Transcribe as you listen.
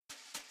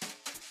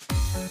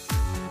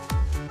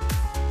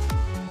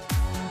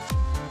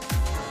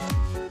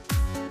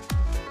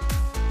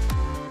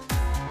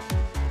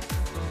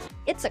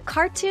It's a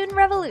cartoon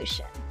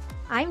revolution.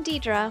 I'm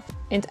Deidre.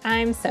 And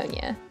I'm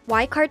Sonia.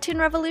 Why cartoon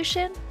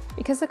revolution?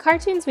 Because the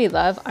cartoons we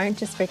love aren't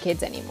just for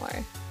kids anymore.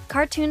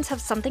 Cartoons have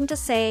something to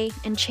say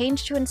and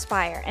change to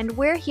inspire, and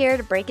we're here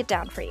to break it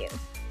down for you.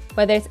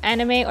 Whether it's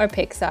anime or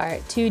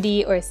Pixar,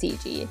 2D or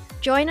CG.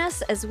 Join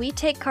us as we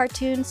take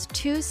cartoons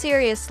too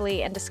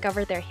seriously and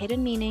discover their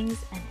hidden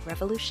meanings and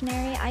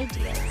revolutionary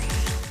ideas.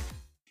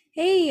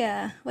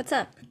 Hey, what's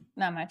up?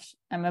 Not much.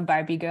 I'm a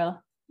Barbie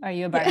girl. Are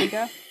you a Barbie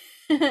girl?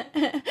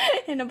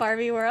 In a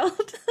Barbie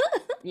world.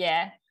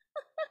 Yeah.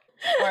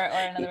 Or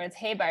in other words,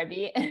 hey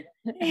Barbie.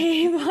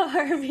 Hey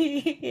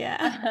Barbie.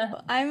 Yeah.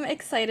 I'm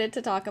excited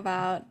to talk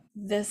about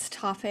this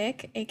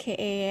topic,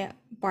 aka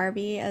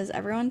Barbie, as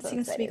everyone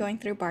seems to be going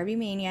through Barbie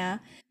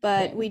mania.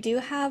 But we do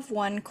have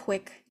one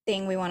quick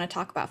thing we want to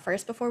talk about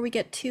first before we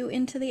get too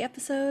into the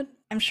episode.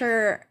 I'm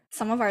sure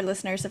some of our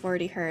listeners have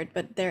already heard,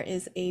 but there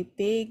is a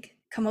big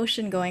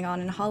commotion going on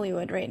in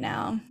Hollywood right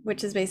now,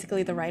 which is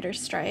basically the writers'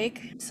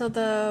 strike. So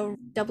the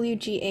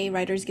WGA,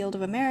 Writers Guild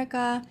of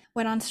America,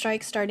 went on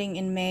strike starting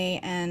in May,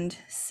 and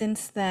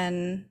since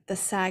then the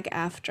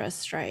SAG-AFTRA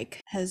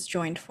strike has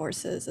joined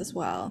forces as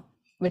well.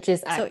 Which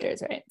is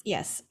actors, right?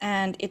 Yes,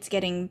 and it's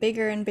getting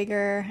bigger and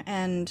bigger,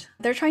 and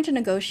they're trying to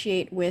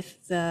negotiate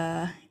with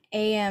the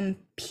AMPTP,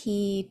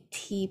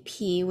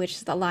 which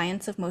is the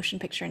Alliance of Motion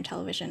Picture and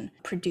Television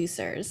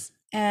Producers.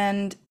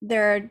 And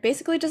they're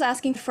basically just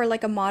asking for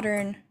like a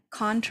modern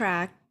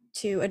contract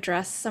to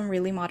address some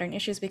really modern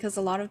issues, because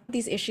a lot of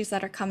these issues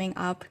that are coming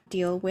up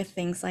deal with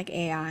things like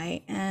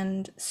AI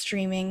and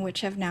streaming,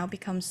 which have now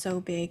become so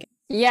big.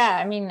 Yeah,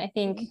 I mean, I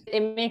think it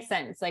makes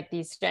sense. Like,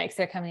 these strikes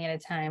are coming at a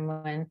time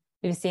when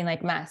we've seen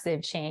like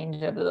massive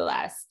change over the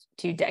last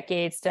 2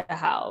 decades to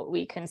how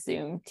we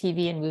consume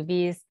TV and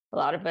movies. A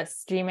lot of us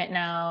stream it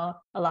now.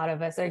 A lot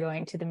of us are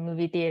going to the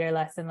movie theater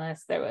less and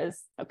less. There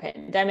was a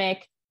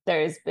pandemic.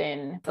 There's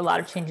been a lot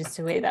of changes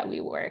to the way that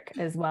we work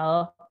as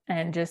well,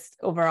 and just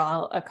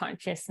overall a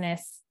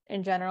consciousness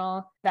in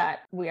general that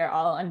we are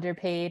all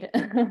underpaid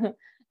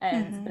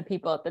and the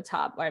people at the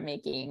top are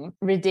making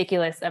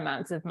ridiculous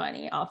amounts of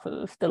money off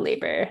of the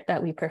labor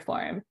that we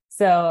perform.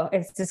 So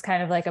it's just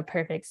kind of like a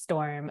perfect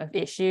storm of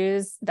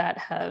issues that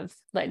have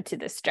led to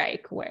the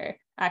strike, where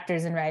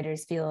actors and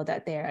writers feel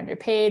that they are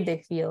underpaid. They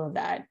feel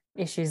that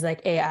issues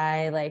like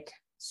AI, like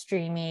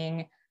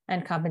streaming,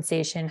 and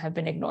compensation have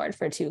been ignored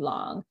for too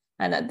long,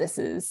 and that this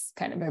is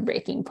kind of a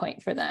breaking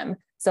point for them.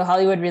 So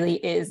Hollywood really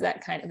is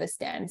that kind of a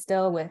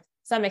standstill, with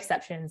some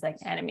exceptions, like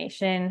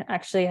animation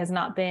actually has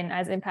not been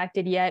as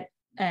impacted yet,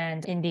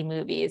 and indie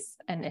movies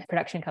and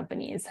production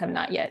companies have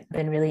not yet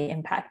been really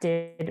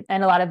impacted.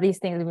 And a lot of these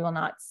things, we will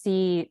not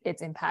see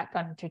its impact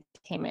on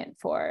entertainment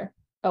for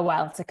a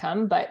while to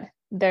come, but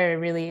there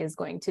really is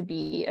going to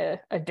be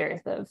a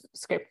dearth of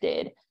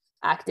scripted,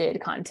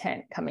 acted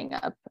content coming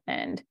up.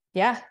 And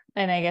yeah,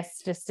 and I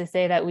guess just to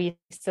say that we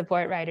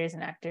support writers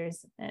and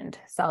actors, and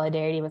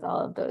solidarity with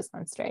all of those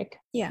on strike.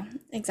 Yeah,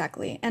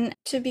 exactly. And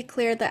to be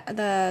clear, that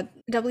the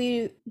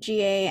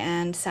WGA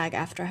and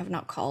SAG-AFTRA have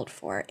not called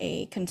for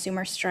a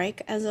consumer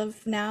strike as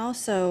of now,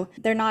 so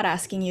they're not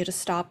asking you to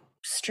stop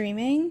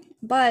streaming,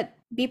 but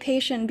be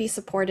patient, be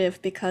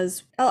supportive,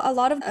 because a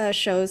lot of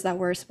shows that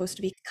were supposed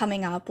to be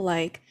coming up,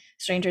 like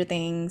Stranger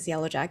Things,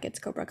 Yellow Jackets,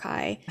 Cobra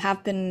Kai,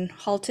 have been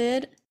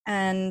halted.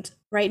 And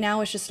right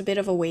now it's just a bit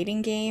of a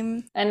waiting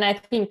game. And I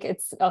think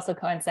it's also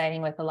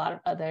coinciding with a lot of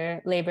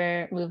other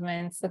labor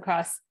movements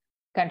across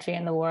the country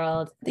and the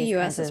world. The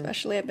US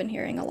especially, I've been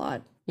hearing a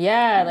lot.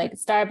 Yeah, like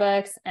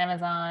Starbucks,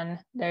 Amazon.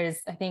 There's,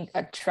 I think,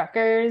 a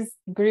truckers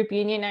group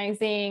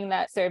unionizing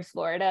that serves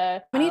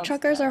Florida. Many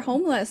truckers are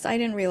homeless. I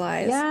didn't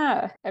realize.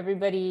 Yeah,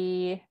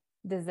 everybody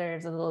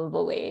deserves a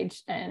livable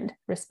wage and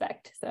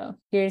respect. So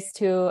here's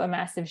to a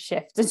massive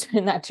shift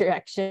in that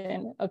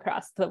direction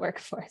across the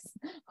workforce,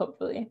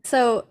 hopefully.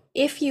 So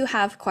if you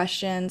have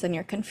questions and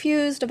you're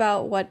confused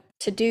about what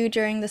to do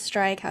during the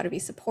strike, how to be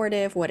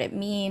supportive, what it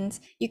means,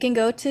 you can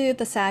go to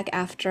the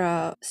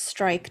SAG-AFTRA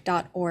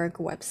strike.org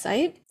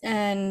website,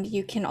 and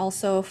you can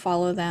also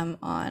follow them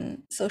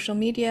on social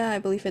media. I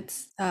believe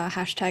it's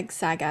hashtag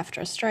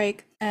SAG-AFTRA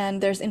strike.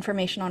 And there's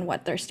information on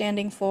what they're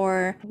standing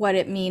for, what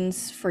it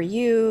means for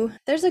you.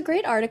 There's a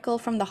great article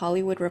from the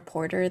Hollywood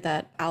Reporter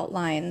that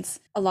outlines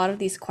a lot of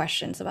these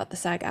questions about the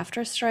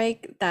SAG-AFTRA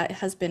strike that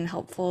has been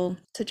helpful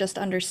to just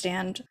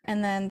understand.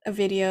 And then a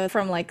video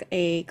from like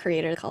a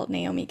creator called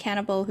Naomi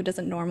Cannibal, who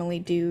doesn't normally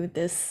do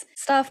this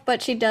stuff,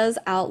 but she does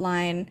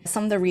outline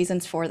some of the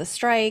reasons for the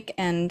strike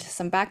and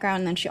some background.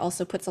 And then she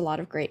also puts a lot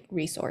of great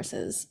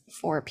resources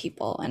for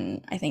people.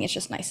 And I think it's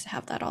just nice to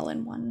have that all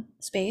in one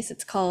space.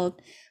 It's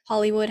called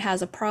Hollywood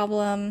Has a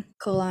Problem,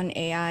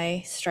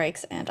 AI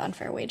Strikes and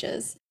Unfair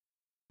Wages.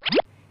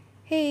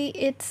 Hey,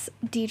 it's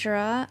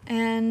Deidre,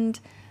 and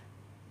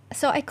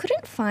so I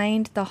couldn't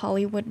find the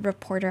Hollywood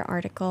Reporter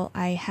article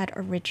I had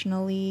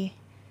originally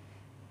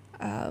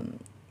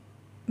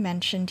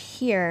mentioned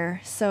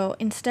here. So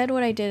instead,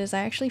 what I did is I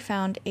actually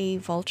found a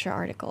Vulture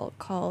article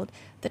called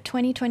 "The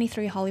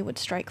 2023 Hollywood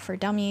Strike for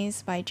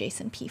Dummies" by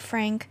Jason P.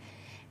 Frank,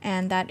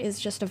 and that is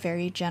just a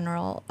very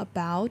general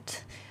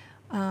about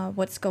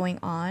what's going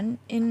on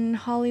in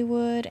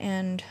Hollywood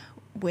and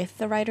with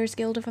the Writers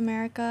Guild of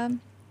America.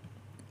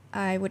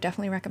 I would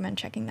definitely recommend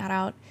checking that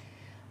out.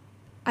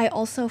 I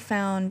also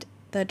found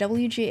the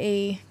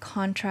WGA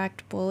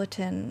contract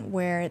bulletin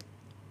where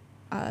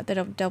the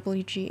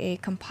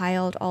WGA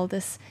compiled all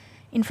this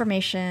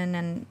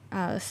information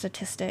and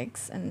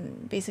statistics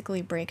and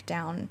basically break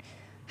down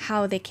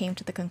how they came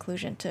to the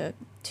conclusion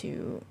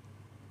to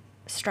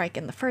strike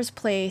in the first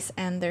place.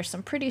 And there's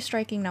some pretty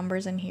striking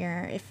numbers in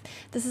here. If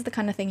this is the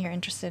kind of thing you're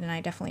interested in,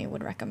 I definitely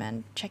would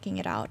recommend checking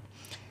it out.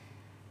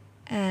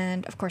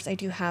 And of course, I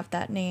do have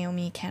that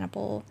Naomi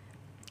Campbell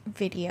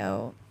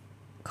video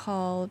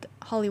called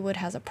 "Hollywood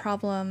Has a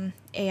Problem,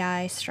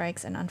 AI,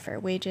 Strikes, and Unfair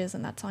Wages,"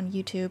 and that's on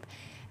YouTube.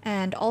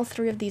 And all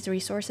three of these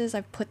resources,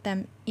 I've put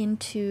them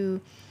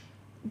into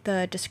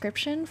the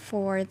description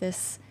for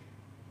this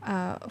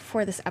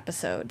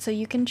episode. So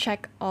you can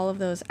check all of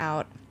those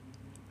out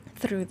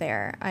through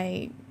there.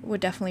 I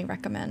would definitely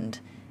recommend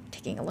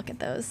taking a look at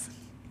those.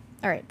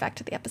 All right, back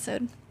to the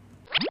episode.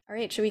 All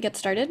right, should we get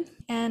started?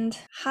 And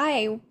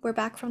hi, we're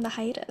back from the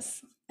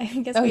hiatus. I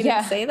guess we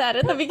didn't say that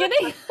in the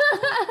beginning.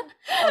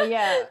 Oh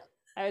yeah,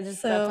 that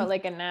felt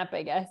like a nap,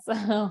 I guess.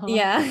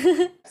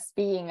 Yeah.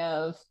 Speaking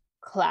of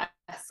class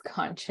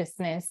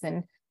consciousness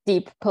and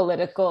deep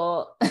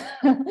political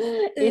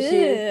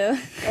issues,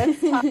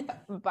 let's talk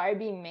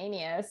Barbie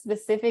mania,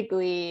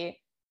 specifically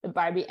the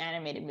Barbie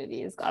animated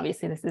movies.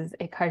 Obviously, this is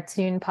a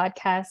cartoon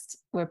podcast.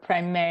 We're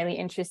primarily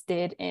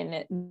interested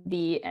in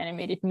the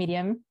animated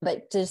medium,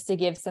 but just to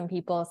give some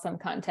people some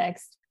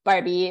context,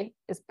 Barbie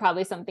is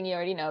probably something you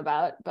already know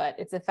about, but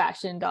it's a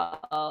fashion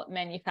doll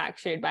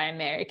manufactured by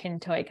American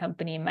toy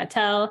company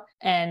Mattel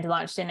and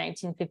launched in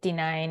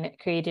 1959,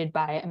 created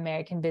by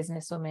American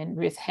businesswoman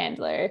Ruth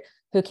Handler,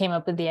 who came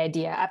up with the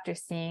idea after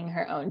seeing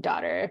her own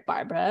daughter,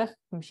 Barbara,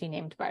 whom she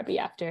named Barbie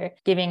after,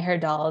 giving her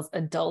dolls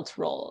adult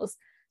roles.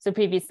 So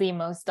previously,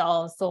 most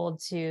dolls sold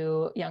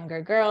to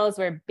younger girls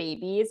were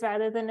babies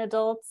rather than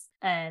adults.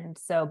 And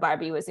so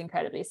Barbie was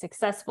incredibly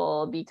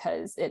successful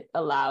because it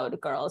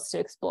allowed girls to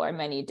explore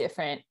many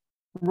different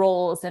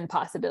roles and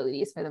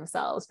possibilities for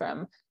themselves,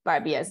 from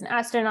Barbie as an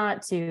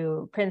astronaut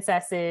to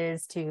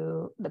princesses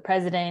to the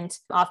president,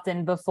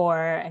 often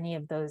before any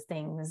of those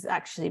things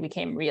actually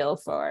became real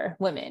for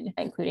women,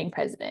 including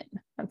president,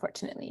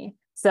 unfortunately.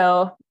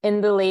 So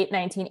in the late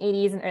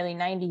 1980s and early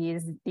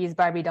 90s, these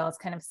Barbie dolls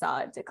kind of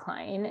saw a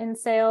decline in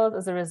sales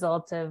as a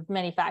result of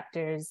many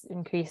factors: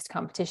 increased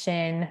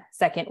competition,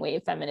 second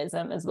wave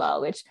feminism as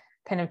well, which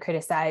kind of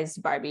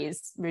criticized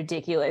Barbie's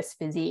ridiculous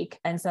physique.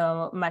 And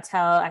so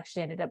Mattel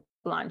actually ended up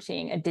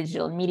launching a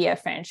digital media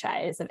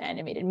franchise of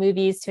animated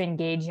movies to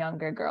engage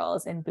younger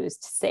girls and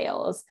boost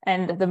sales.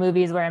 And the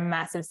movies were a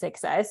massive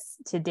success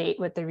to date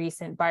with the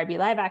recent Barbie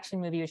live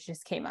action movie, which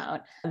just came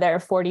out. There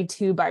are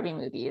 42 Barbie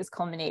movies,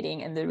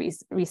 culminating in the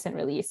recent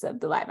release of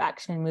the live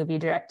action movie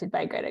directed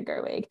by Greta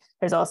Gerwig.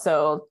 There's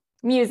also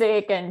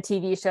music and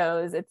TV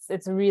shows.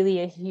 It's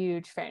really a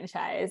huge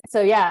franchise. So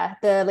yeah,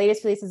 the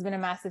latest release has been a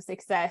massive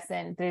success,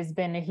 and there's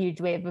been a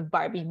huge wave of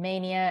Barbie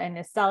mania and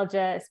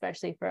nostalgia,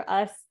 especially for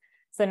us.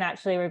 So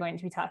naturally, we're going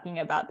to be talking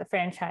about the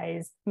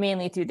franchise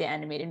mainly through the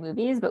animated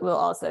movies, but we'll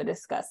also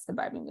discuss the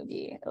Barbie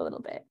movie a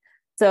little bit.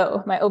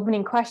 So my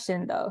opening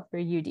question, though, for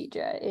you,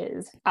 Deidre,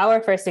 is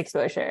our first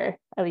exposure,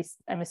 at least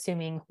I'm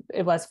assuming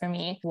it was for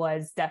me,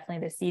 was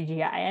definitely the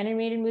CGI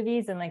animated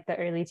movies in like the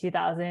early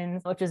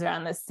 2000s, which was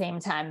around the same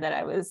time that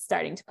I was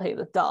starting to play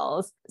with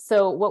dolls.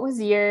 So what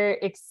was your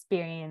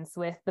experience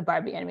with the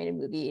Barbie animated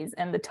movies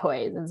and the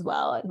toys as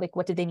well? Like,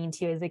 what did they mean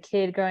to you as a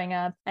kid growing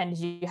up? And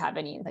did you have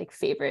any like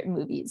favorite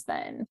movies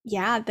then?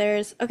 Yeah,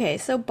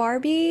 so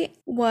Barbie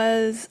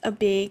was a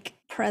big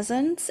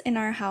presence in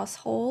our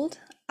household.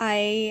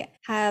 I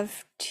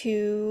have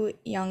two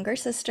younger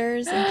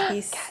sisters, in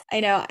case I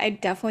know I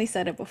definitely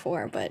said it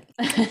before, but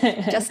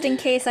just in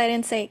case I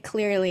didn't say it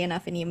clearly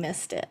enough and you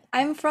missed it.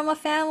 I'm from a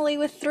family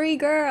with three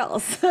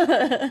girls.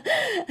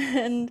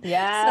 And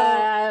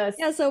yes.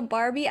 so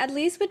Barbie, at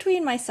least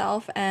between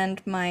myself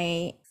and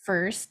my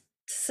first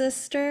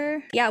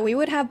sister, yeah, we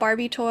would have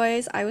Barbie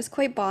toys. I was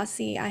quite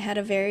bossy. I had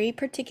a very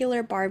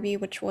particular Barbie,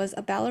 which was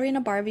a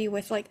ballerina Barbie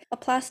with like a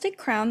plastic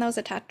crown that was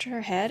attached to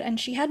her head, and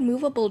she had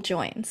movable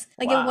joints.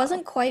 Like Wow. It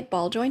wasn't quite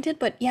ball jointed,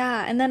 but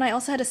yeah. And then I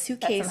also had a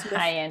suitcase with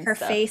her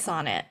stuff. face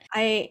on it.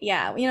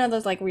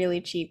 Those like really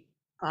cheap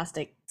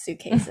plastic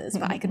suitcases,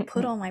 but I could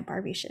put all my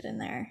Barbie shit in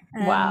there.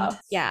 And wow.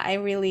 Yeah,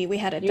 we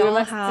had a you dollhouse.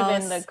 Must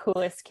have been the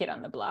coolest kid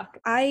on the block.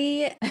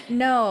 I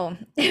know,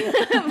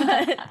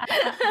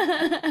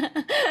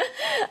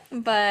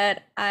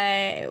 but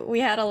we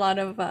had a lot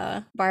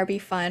of Barbie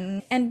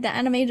fun, and the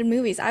animated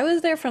movies. I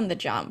was there from the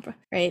jump,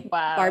 right?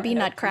 Wow, Barbie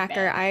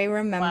Nutcracker. I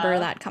remember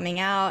that coming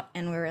out,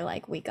 and we were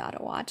like, we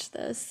gotta watch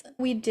this.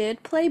 We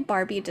did play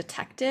Barbie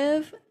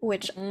Detective,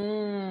 which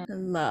I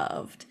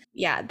loved.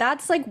 Yeah,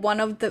 that's like one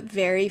of the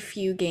very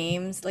few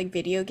games, like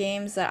video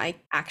games, that I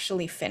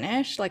actually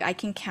finished. Like I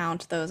can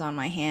count those on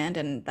my hand,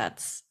 and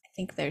that's, I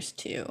think there's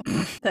two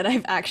that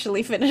I've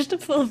actually finished a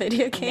full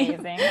video game.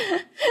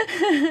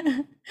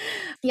 Amazing.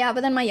 Yeah,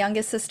 but then my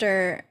youngest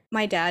sister,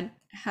 my dad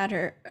had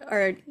her,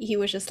 or he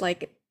was just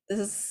like, this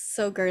is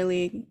so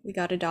girly. We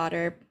got a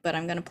daughter, but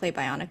I'm gonna play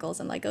Bionicles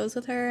and Legos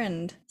with her.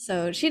 And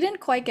so she didn't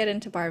quite get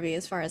into Barbie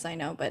as far as I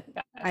know, but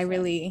I Gotcha.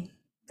 really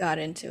got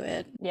into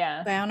it.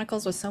 Yeah.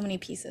 Bionicles was so many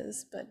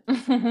pieces, but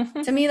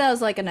to me that was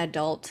like an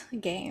adult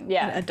game. An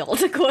Yeah. adult,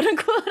 quote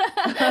unquote.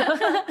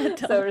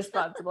 So Adult.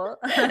 responsible.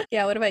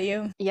 Yeah, what about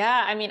you?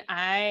 Yeah, I mean,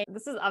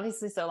 this is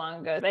obviously so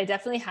long ago, but I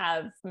definitely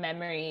have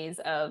memories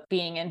of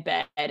being in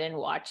bed and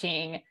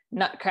watching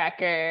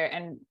Nutcracker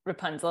and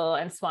Rapunzel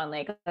and Swan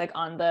Lake like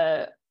on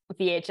the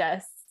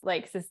VHS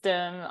like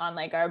system on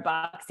like our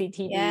boxy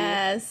TV.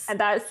 Yes. And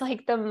that's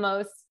like the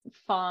most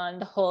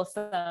fond,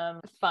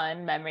 wholesome,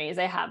 fun memories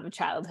I have of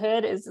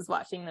childhood is just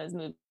watching those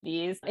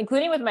movies,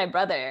 including with my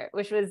brother,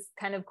 which was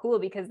kind of cool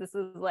because this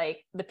was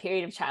like the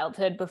period of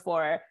childhood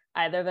before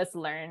either of us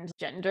learned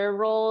gender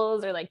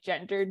roles or like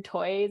gendered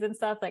toys and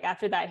stuff. Like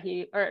after that,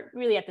 or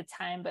really at the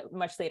time, but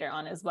much later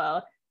on as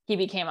well, he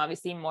became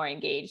obviously more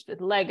engaged with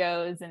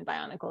Legos and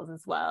Bionicles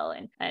as well,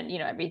 and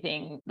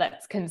everything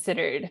that's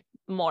considered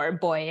more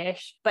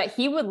boyish. But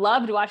he would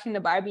loved watching the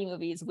Barbie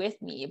movies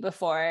with me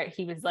before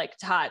he was like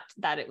taught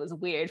that it was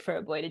weird for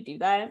a boy to do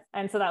that.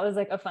 And so that was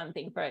like a fun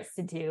thing for us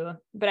to do.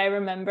 But I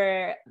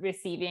remember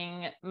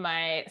receiving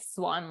my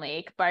Swan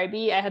Lake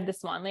Barbie. I had the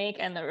Swan Lake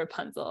and the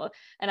Rapunzel,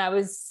 and I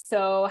was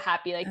so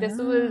happy. Like this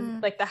was Ah.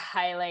 like the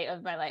highlight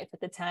of my life at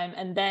the time.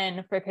 And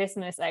then for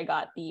Christmas, I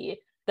got the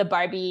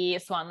Barbie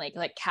Swan Lake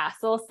like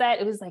castle set.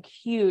 It was like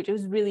huge. It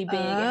was really big.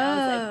 And I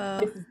was like,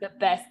 Oh. this is the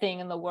best thing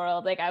in the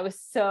world. Like I was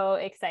so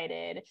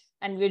excited.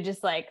 And we would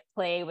just like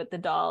play with the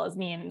dolls,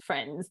 me and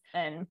friends.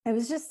 And it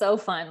was just so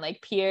fun,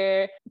 like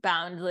pure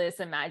boundless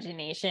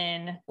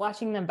imagination.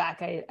 Watching them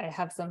back, I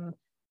have some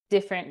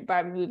different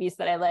Barbie movies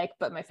that I like,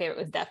 but my favorite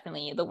was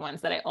definitely the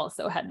ones that I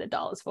also had the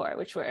dolls for,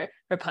 which were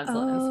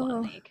Rapunzel and Swan Oh.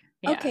 Lake.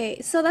 Yeah. Okay,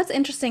 so that's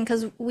interesting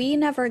because we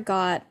never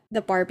got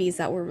the Barbies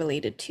that were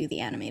related to the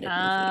animated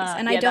movies.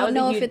 And I Yeah, that don't was a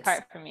know if huge it's,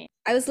 part for me.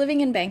 I was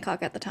living in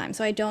Bangkok at the time,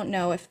 so I don't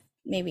know if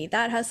maybe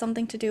that has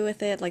something to do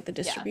with it, like the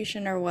Yeah.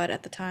 distribution or what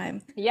at the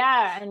time.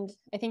 Yeah, and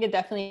I think it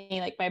definitely,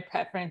 like my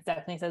preference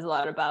definitely says a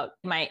lot about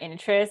my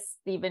interests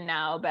even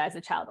now, but as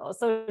a child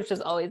also, which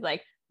was always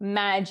like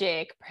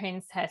magic,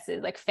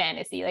 princesses, like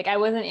fantasy. Like I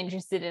wasn't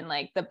interested in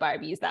like the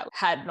Barbies that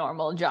had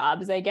normal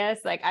jobs, I guess.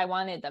 Like I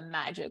wanted the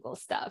magical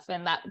stuff,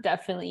 and that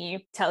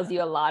definitely tells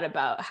you a lot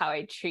about how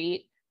I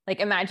treat like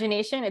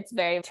imagination. It's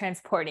very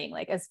transporting,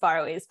 like as far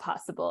away as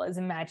possible, as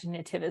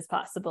imaginative as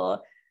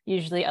possible,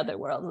 usually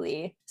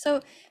otherworldly.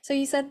 So, so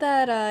you said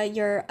that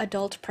your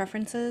adult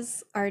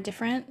preferences are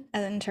different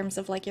in terms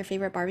of like your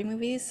favorite Barbie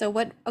movies. So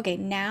what, okay,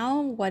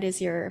 now what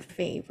is your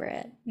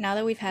favorite? Now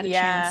that we've had a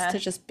chance to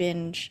Yeah. just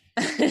binge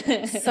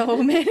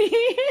so many.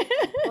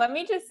 Let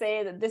me just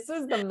say that this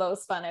was the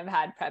most fun I've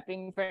had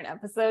prepping for an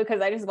episode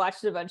because I just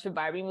watched a bunch of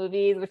Barbie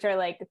movies, which are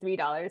like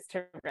 $3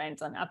 to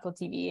rent on Apple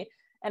TV.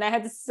 And I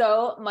had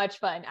so much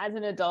fun as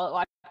an adult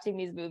watching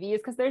these movies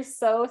because they're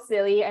so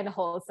silly and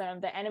wholesome.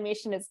 The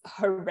animation is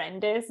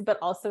horrendous, but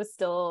also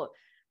still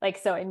like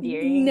so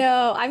endearing.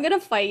 No, I'm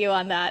gonna fight you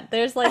on that.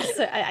 There's like,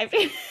 so,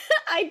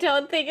 I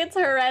don't think it's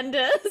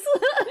horrendous.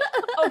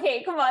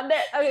 Okay, come on.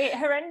 Okay,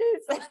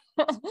 horrendous.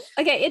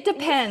 Okay, it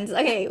depends.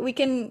 Okay, we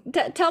can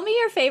tell me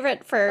your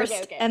favorite first,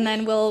 Okay. and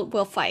then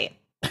we'll fight.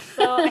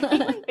 So I think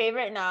my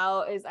favorite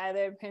now is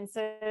either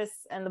Princess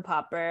and the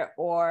Pauper,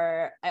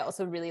 or I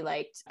also really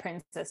liked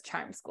Princess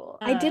Charm School.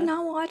 I did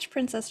not watch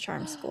Princess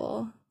Charm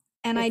School,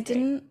 and I It's great.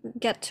 didn't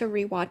get to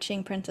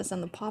rewatching Princess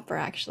and the Pauper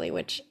actually,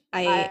 which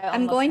I I'm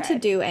almost going to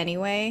cried. do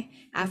anyway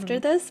after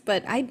Mhm. this,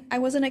 but I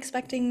wasn't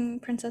expecting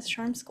Princess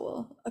Charm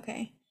School.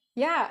 Okay.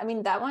 Yeah, I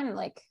mean that one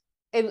like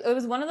it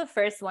was one of the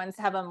first ones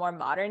to have a more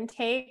modern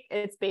take.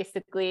 It's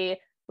basically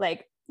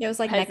like It was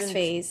like next peasant.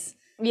 phase.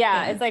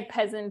 Yeah, Yeah. it's like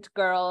peasant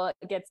girl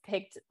gets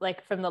picked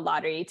like from the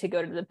lottery to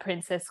go to the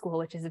princess school,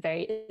 which is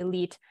very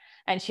elite,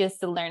 and she has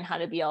to learn how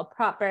to be all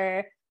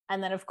proper.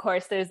 And then of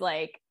course there's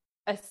like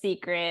a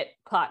secret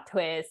plot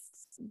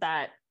twist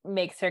that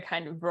makes her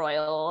kind of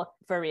royal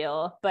for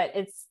real. But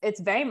it's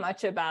very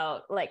much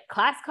about like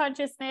class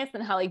consciousness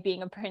and how like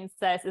being a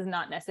princess is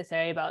not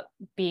necessarily about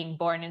being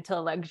born into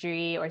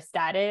luxury or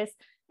status.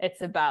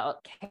 It's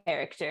about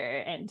character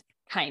and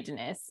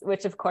kindness,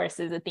 which of course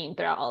is a theme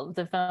throughout all of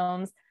the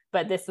films,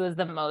 but this was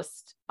the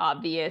most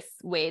obvious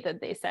way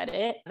that they said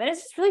it. And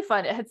it's just really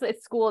fun.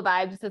 It's school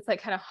vibes. It's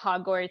like kind of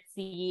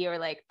Hogwartsy or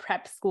like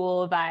prep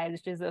school vibes,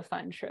 which is a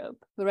fun trope.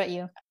 What about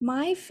you?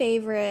 My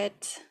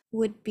favorite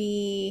would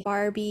be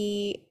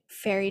Barbie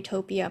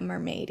Fairytopia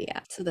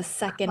Mermaidia. So the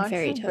second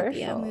Fairytopia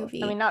Controversial. I mean,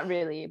 movie. not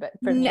really, but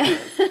for me No.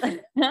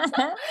 it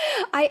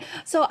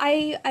is.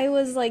 I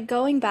was like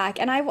going back,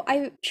 and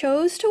I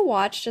chose to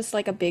watch just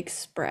like a big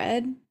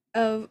spread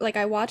of like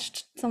I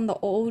watched some of the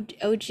old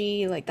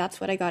OG, like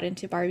that's what I got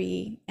into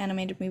Barbie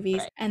animated movies.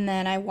 Right. And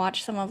then I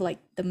watched some of like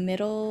the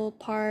middle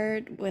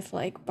part with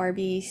like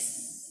Barbie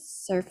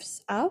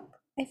Surfs Up,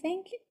 I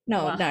think.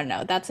 No, Wow. no,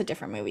 no, that's a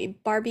different movie.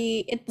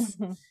 Barbie, it's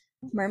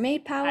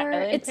Mermaid Power.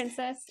 Island It's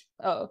Princess.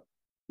 Oh,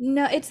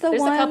 no, it's the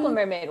there's a couple one,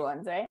 mermaid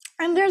ones, right?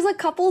 and there's a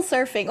couple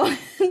surfing ones.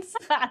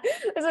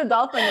 There's a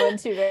dolphin one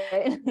too,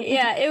 right?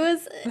 Yeah, it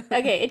was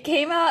okay. It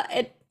came out.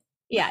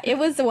 Yeah, it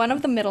was one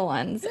of the middle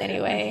ones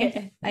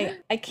anyway. Okay.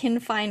 I can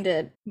find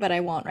it, but I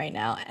won't right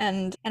now.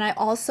 And I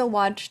also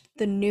watched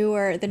the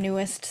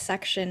newest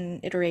section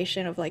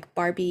iteration of like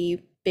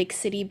Barbie Big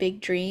City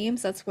Big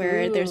Dreams. That's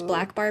where there's Ooh.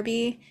 Black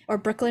Barbie or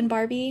Brooklyn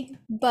Barbie.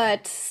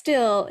 But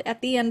still,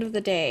 at the end of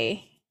the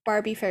day,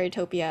 Barbie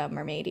Fairytopia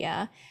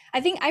Mermaidia. I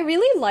think I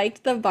really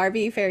liked the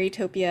Barbie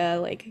Fairytopia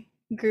like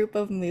group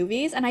of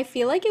movies, and I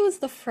feel like it was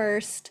the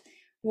first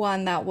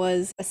one that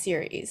was a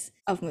series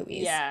of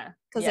movies. Yeah.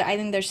 Because I Yeah.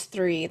 think there's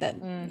three that,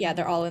 yeah,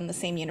 they're Hmm. all in the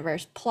same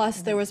universe.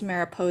 Plus, there Hmm. was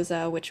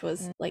Mariposa, which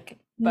was like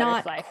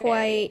not Butterfly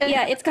Fairy. quite,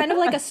 yeah, it's kind of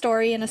like a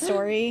story in a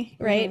story,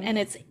 right? Hmm. And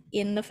it's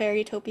in the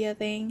Fairytopia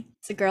thing.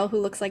 It's a girl who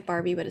looks like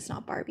Barbie, but it's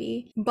not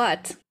Barbie.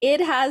 But it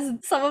has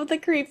some of the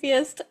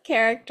creepiest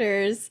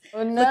characters,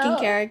 Oh looking no.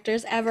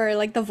 characters ever.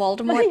 Like the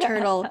Voldemort Yeah.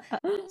 turtle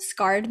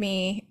scarred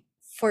me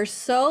for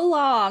so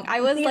long. I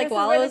was See, like, this is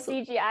while I where the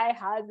was, CGI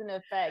has an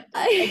effect. Just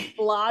like I,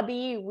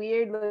 blobby,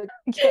 weird looking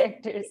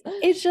characters.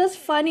 it's just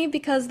funny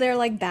because they're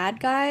like bad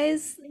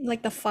guys,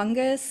 like the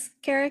fungus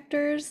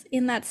characters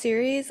in that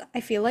series.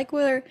 I feel like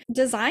were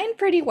designed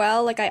pretty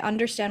well. Like I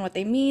understand what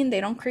they mean.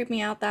 They don't creep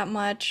me out that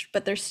much,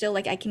 but they're still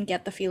like I can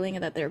get the feeling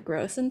that they're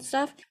gross and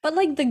stuff. But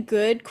like the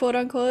good, quote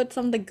unquote,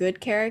 some of the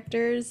good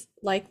characters,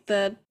 like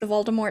the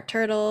Voldemort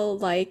turtle,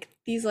 like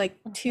these like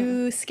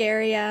two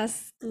scary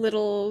ass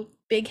little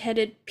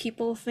big-headed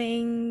people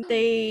thing.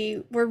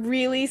 They were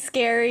really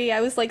scary.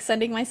 I was like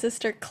sending my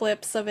sister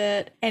clips of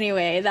it.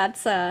 Anyway,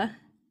 that's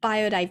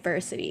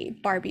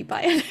biodiversity, Barbie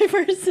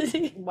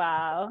biodiversity.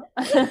 Wow.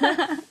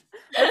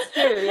 That's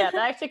true. Yeah,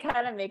 that actually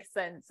kind of makes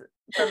sense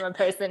from a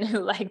person who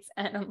likes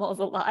animals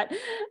a lot,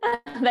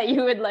 that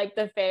you would like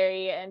the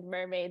fairy and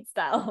mermaid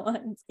style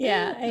ones.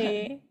 Yeah,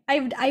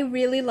 I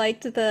really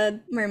liked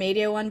the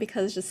Mermaidia one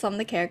because just some of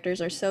the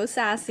characters are so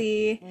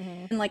sassy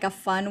Mhm. in like a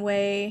fun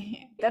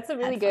way. That's a I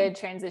really had fun. good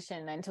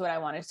transition then to what I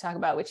wanted to talk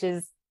about, which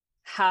is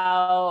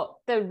how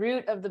the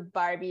root of the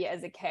Barbie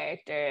as a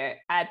character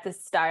at the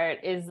start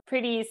is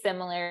pretty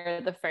similar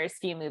to the first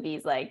few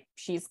movies. Like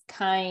she's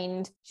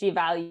kind, she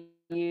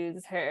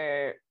values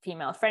her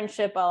female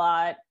friendship a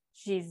lot.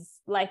 She's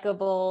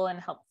likable and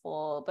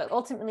helpful, but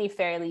ultimately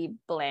fairly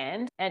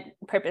bland and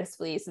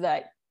purposefully so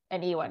that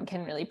anyone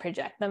can really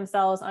project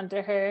themselves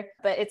onto her.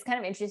 But it's kind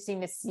of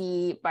interesting to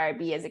see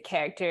Barbie as a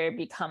character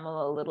become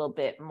a little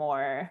bit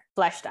more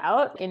fleshed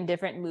out in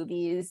different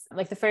movies.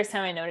 Like the first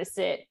time I noticed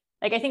it,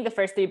 like I think the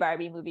first three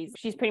Barbie movies,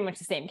 she's pretty much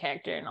the same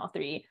character in all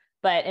three.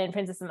 But in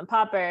Princess and the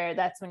Pauper,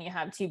 that's when you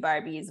have two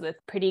Barbies with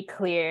pretty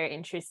clear,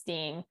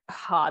 interesting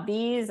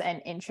hobbies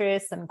and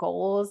interests and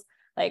goals.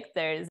 Like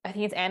there's, I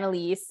think it's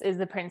Annalise is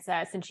the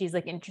princess and she's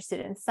like interested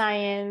in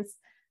science.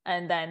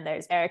 And then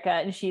there's Erica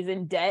and she's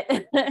in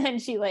debt and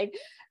she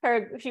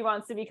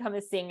wants to become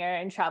a singer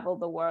and travel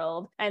the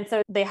world. And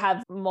so they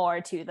have more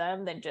to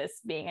them than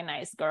just being a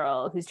nice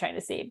girl who's trying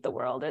to save the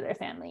world or their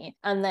family.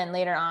 And then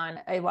later on,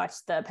 I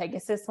watched the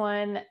Pegasus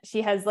one.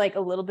 She has like a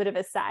little bit of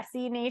a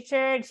sassy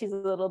nature. She's a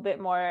little bit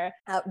more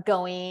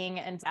outgoing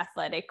and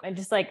athletic and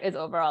just like is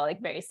overall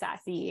like very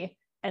sassy.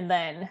 And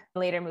then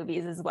later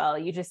movies as well,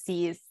 you just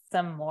see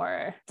some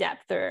more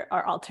depth or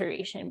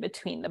alteration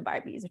between the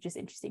Barbies, which is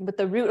interesting. But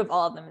the root of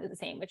all of them is the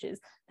same, which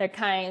is they're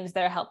kind,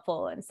 they're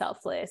helpful and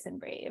selfless and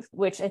brave,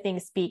 which I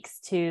think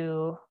speaks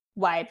to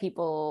why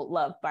people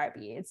love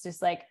Barbie. It's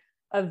just like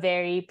a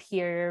very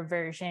pure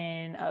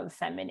version of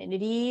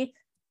femininity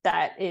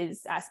that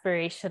is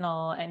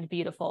aspirational and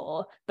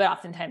beautiful, but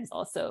oftentimes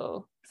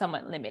also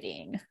somewhat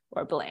limiting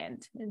or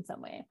bland in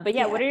some way. But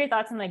yeah, Yeah. what are your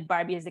thoughts on like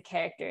Barbie as a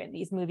character in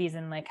these movies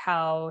and like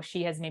how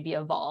she has maybe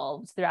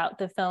evolved throughout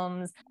the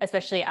films,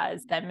 especially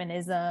as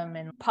feminism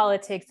and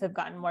politics have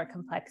gotten more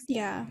complex?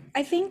 Yeah,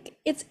 I think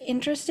it's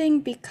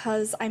interesting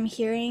because I'm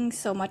hearing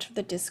so much of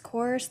the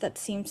discourse that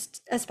seems,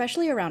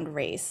 especially around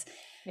race,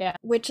 Yeah.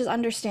 which is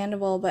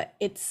understandable, but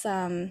it's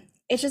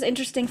just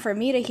interesting for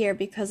me to hear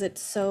because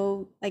it's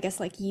so, I guess,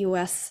 like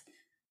US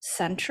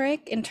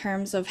centric in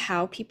terms of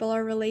how people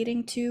are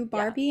relating to Yeah.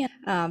 Barbie.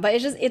 But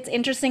it's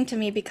interesting to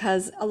me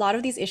because a lot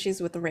of these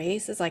issues with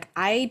race is like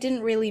I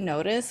didn't really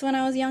notice when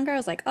I was younger. I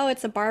was like, oh,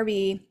 it's a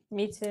Barbie.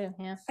 Me too.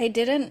 Yeah. I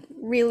didn't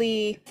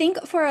really think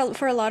for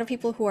a lot of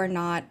people who are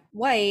not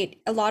white,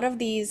 a lot of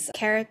these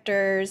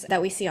characters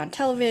that we see on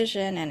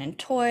television and in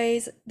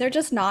toys, they're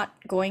just not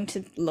going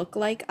to look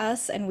like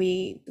us. And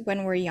we,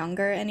 when we're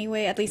younger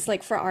anyway, at least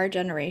like for our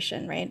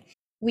generation, right?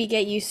 We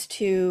get used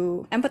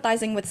to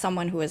empathizing with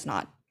someone who is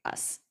not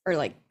us or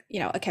like, you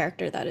know, a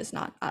character that is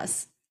not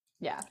us.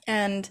 Yeah.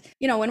 And,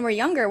 you know, when we're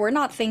younger, we're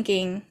not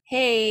thinking,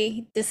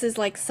 hey, this is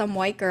like some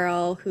white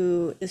girl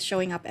who is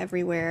showing up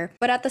everywhere.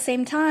 But at the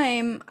same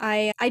time,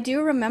 I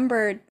do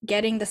remember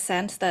getting the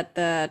sense that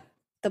the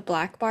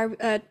black Barbie,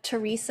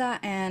 Teresa,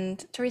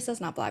 and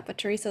Teresa's not black, but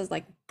Teresa's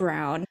like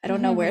brown. I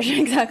don't know where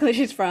exactly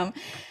she's from.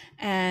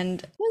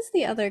 And who was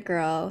the other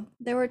girl?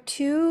 There were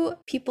two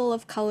people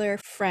of color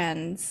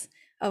friends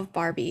of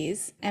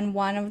Barbies, and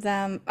one of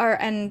them,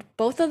 and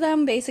both of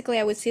them, basically,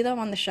 I would see them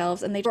on the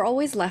shelves, and they were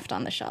always left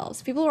on the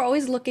shelves. People were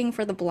always looking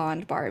for the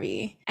blonde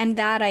Barbie, and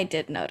that I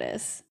did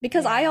notice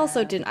because I also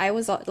Yeah. didn't. I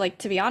was like,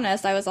 to be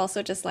honest, I was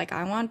also just like,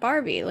 I want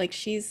Barbie. Like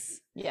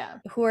she's. Yeah.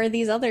 Who are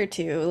these other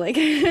two? Like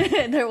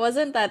there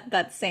wasn't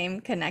that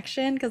same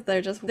connection because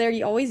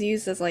they're always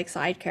used as like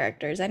side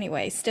characters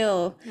anyway.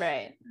 Still,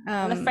 Right.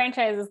 And the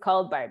franchise is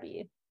called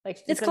Barbie. Like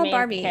she's it's the called main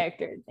Barbie.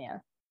 character. Yeah.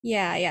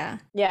 Yeah.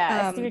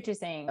 Yeah, I see what you're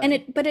saying. And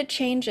it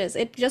changes.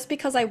 It just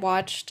because I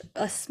watched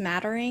a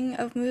smattering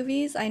of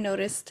movies, I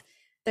noticed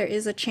there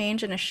is a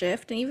change and a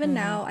shift. And even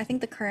now, I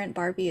think the current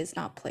Barbie is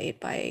not played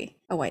by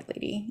a white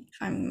lady, if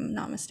I'm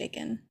not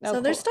mistaken. Oh,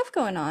 So there's cool. stuff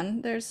going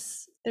on.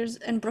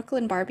 And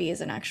Brooklyn Barbie is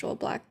an actual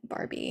black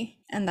Barbie,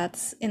 and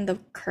that's in the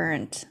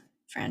current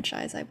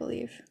franchise, I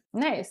believe.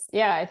 Nice.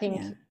 Yeah, I think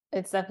Yeah.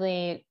 it's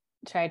definitely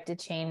tried to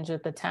change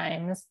with the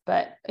times.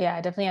 But yeah,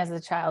 definitely as a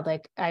child,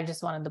 like I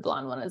just wanted the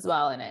blonde one as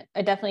well. And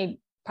I definitely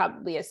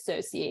probably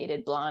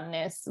associated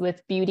blondness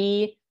with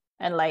beauty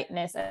and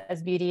lightness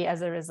as beauty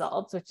as a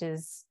result, which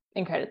is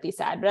incredibly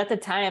sad. But at the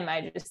time,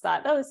 I just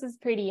thought, oh, this is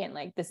pretty. And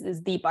like, this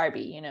is the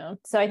Barbie, you know?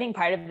 So I think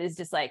part of it is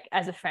just like,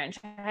 as a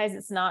franchise,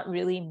 it's not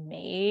really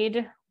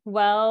made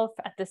well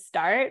at the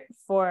start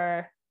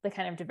for the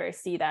kind of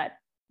diversity that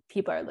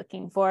people are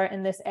looking for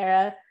in this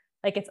era.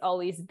 Like it's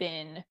always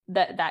been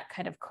that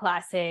kind of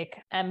classic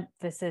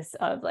emphasis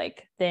of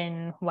like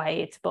thin,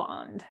 white,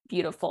 blonde,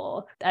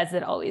 beautiful, as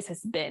it always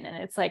has been.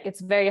 And it's like, it's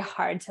very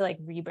hard to like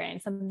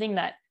rebrand something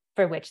that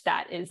for which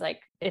that is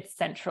like its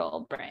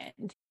central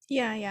brand.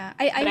 Yeah.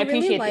 But I I really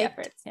appreciate the liked,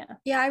 efforts. Yeah.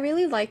 yeah, I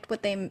really liked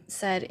what they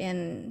said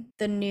in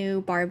the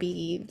new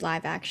Barbie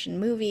live action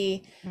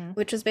movie,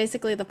 which was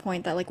basically the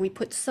point that like we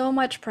put so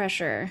much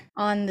pressure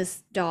on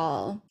this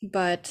doll,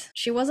 but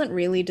she wasn't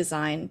really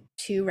designed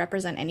to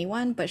represent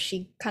anyone, but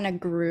she kind of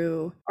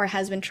grew or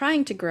has been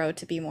trying to grow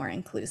to be more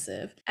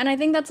inclusive. And I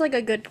think that's like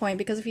a good point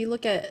because if you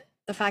look at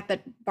the fact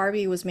that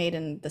Barbie was made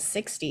in the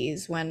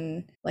 60s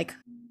when like,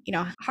 you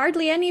know,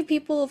 hardly any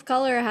people of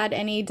color had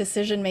any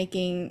decision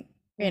making,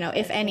 you know,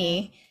 if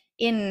any,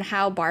 in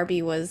how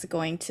Barbie was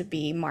going to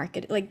be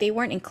marketed. Like they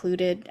weren't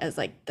included as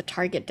like the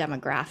target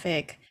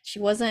demographic. She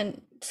was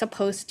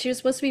supposed to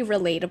be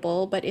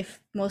relatable, but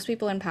if most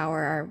people in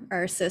power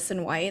are cis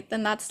and white,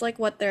 then that's like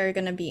what they're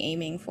going to be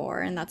aiming for,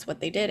 and that's what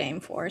they did aim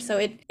for. So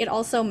it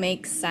also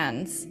makes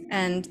sense.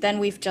 And then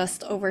we've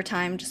just over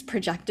time just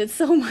projected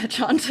so much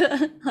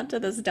onto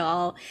this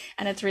doll,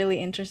 and it's really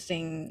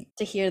interesting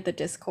to hear the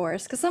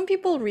discourse because some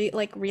people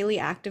really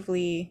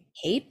actively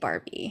hate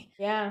Barbie.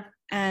 Yeah.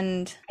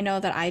 And I know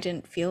that I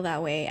didn't feel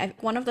that way.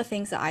 One of the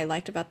things that I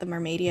liked about the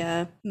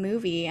Mermaidia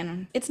movie,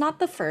 and it's not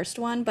the first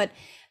one, but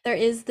there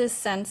is this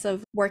sense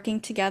of working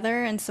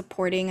together and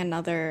supporting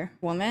another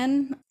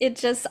woman.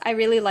 I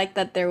really like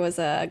that there was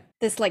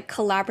this like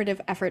collaborative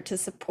effort to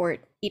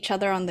support each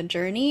other on the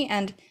journey,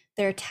 and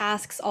their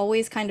tasks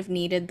always kind of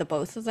needed the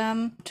both of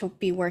them to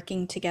be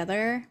working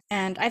together.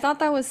 And I thought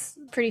that was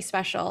pretty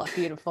special.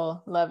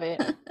 Beautiful. Love it.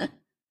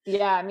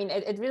 Yeah, I mean,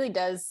 it really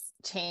does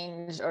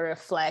change or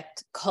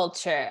reflect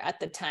culture at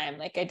the time.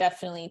 Like, I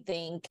definitely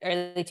think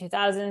early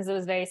 2000s, it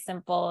was very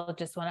simple,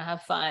 just want to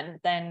have fun.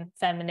 Then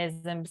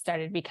feminism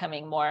started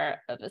becoming more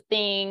of a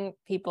thing.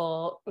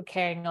 People were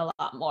caring a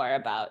lot more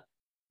about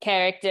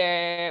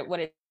character,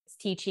 what it's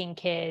teaching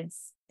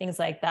kids, things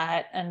like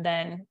that. And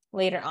then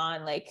later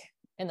on, like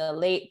in the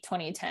late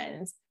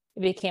 2010s,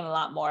 it became a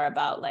lot more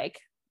about like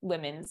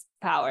women's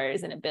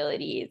powers and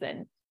abilities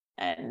and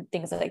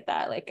things like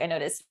that. Like I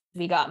noticed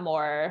we got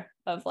more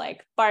of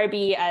like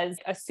Barbie as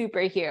a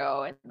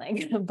superhero and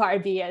like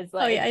Barbie as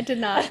like, oh yeah, I did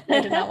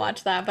not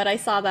watch that, but I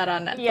saw that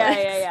on Netflix.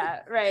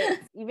 Yeah, right.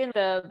 Even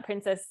the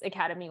Princess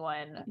Academy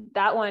one,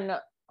 that one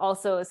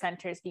also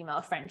centers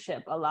female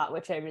friendship a lot,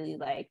 which I really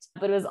liked,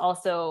 but it was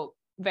also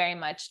very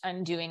much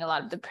undoing a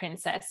lot of the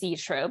princessy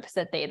tropes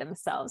that they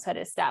themselves had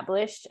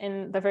established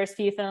in the first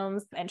few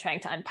films and trying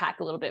to unpack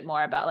a little bit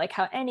more about like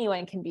how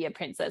anyone can be a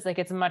princess. Like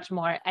it's a much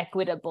more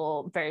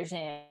equitable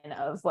version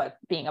of what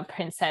being a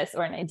princess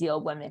or an ideal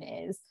woman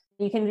is.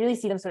 You can really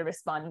see them sort of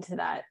responding to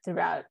that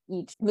throughout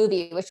each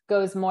movie, which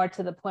goes more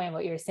to the point of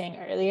what you were saying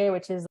earlier,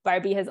 which is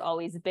Barbie has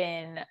always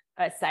been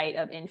a site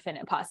of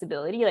infinite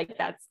possibility. Like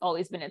that's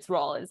always been its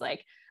role, is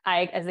like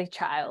I, as a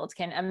child,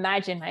 can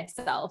imagine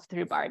myself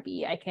through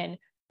Barbie. I can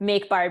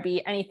make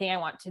Barbie anything I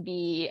want to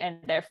be, and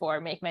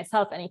therefore make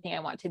myself anything I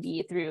want to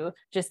be through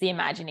just the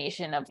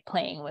imagination of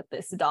playing with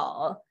this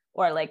doll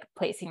or like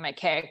placing my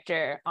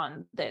character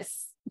on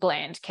this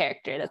bland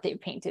character that they've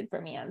painted for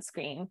me on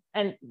screen.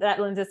 And that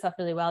lends itself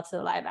really well to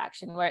the live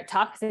action, where it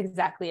talks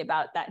exactly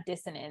about that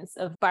dissonance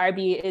of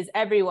Barbie is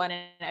everyone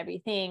and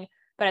everything,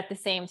 but at the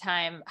same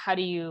time, how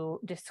do you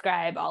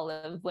describe all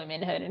of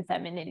womanhood and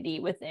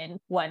femininity within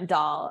one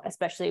doll,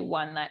 especially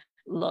one that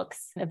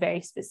looks in a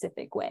very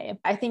specific way?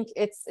 I think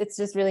it's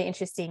just really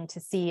interesting to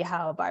see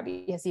how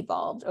Barbie has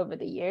evolved over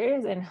the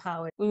years, and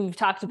how we've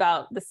talked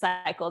about the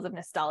cycles of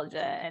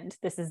nostalgia, and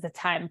this is the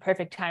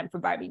perfect time for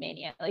Barbie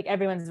mania. Like,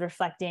 everyone's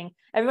reflecting,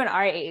 everyone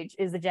our age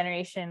is the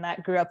generation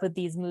that grew up with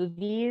these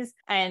movies,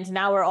 and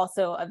now we're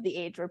also of the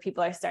age where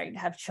people are starting to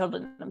have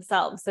children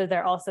themselves, so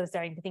they're also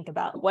starting to think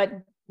about, what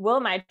will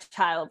my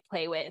child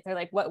play with, or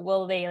like what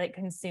will they like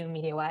consume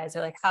media wise, or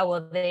like how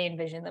will they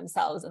envision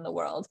themselves in the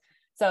world.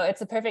 So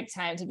it's a perfect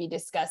time to be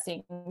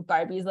discussing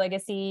Barbie's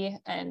legacy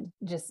and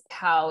just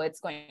how it's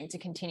going to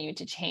continue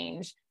to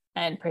change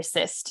and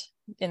persist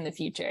in the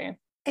future.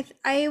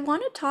 I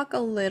want to talk a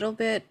little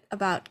bit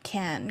about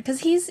Ken, because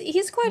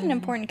he's quite an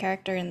important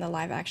character in the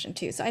live action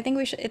too. So I think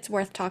it's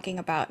worth talking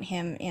about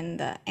him in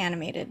the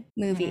animated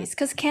movies,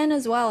 because Ken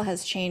as well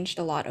has changed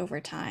a lot over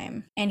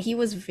time. And he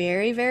was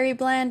very, very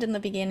bland in the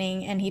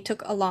beginning, and he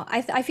took a long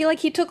I feel like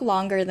he took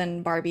longer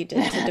than Barbie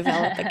did to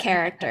develop a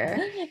character,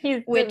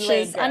 which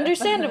is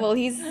understandable.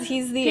 He's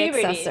the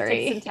Puberty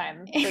accessory. takes some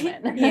time for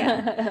men.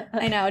 Yeah,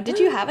 I know. Did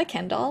you have a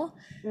Ken doll?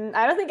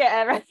 I don't think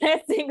I ever had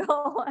a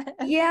single one.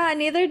 Yeah,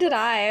 neither did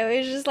I. It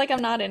was just like,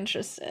 I'm not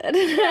interested.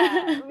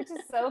 Yeah, which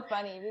is so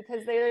funny,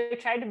 because they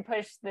tried to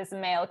push this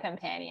male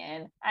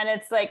companion, and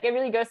it's like, it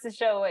really goes to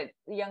show what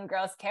young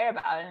girls care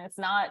about, and it's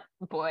not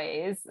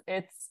boys,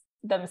 it's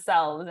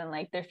themselves and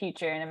like their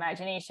future and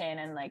imagination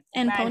and like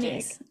and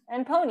magic.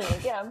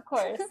 Ponies, yeah, of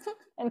course.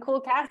 And cool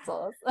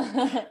castles.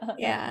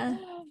 Yeah.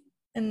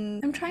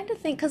 And I'm trying to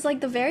think, because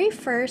like the very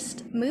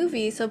first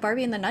movie, so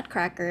Barbie and the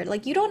Nutcracker,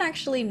 like you don't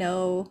actually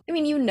know. I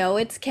mean, you know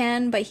it's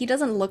Ken, but he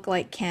doesn't look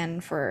like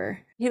Ken for.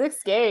 He looks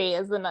scary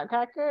as the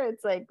Nutcracker.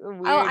 It's like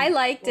weird. Oh, I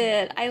liked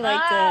it. I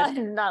liked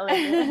it. Not like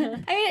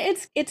it. I mean,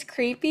 it's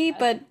creepy,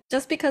 but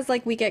just because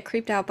like we get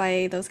creeped out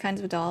by those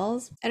kinds of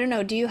dolls. I don't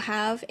know. Do you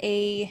have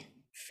a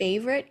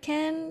favorite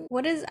Ken?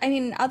 I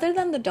mean, other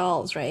than the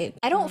dolls, right?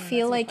 I don't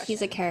feel like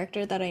he's a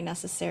character that I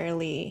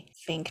necessarily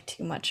think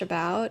too much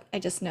about. I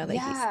just know that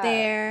he's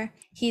there.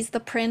 He's the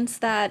prince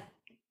that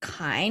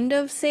kind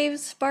of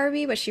saves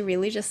Barbie, but she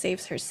really just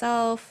saves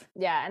herself.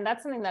 Yeah, and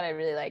that's something that I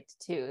really liked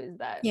too, is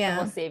that the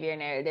whole savior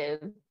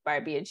narrative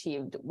Barbie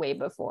achieved way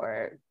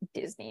before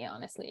Disney,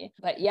 honestly.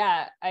 But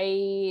yeah,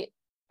 I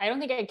don't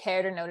think I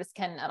cared or noticed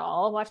Ken at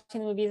all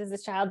watching the movies as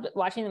a child, but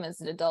watching them as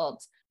an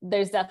adult,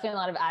 there's definitely a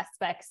lot of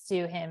aspects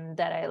to him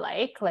that I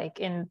like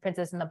in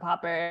Princess and the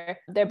Pauper.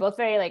 They're both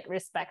very like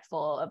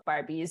respectful of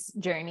Barbie's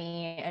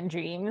journey and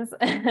dreams.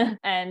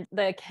 And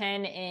the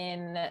Ken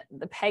in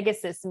the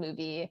Pegasus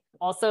movie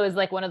also is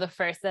like one of the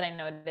first that I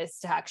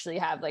noticed to actually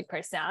have like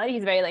personality.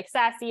 He's very like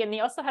sassy, and he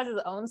also has his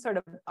own sort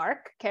of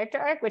character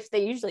arc, which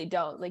they usually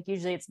don't. Like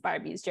usually it's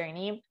Barbie's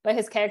journey, but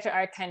his character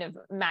arc kind of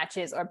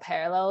matches or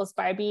parallels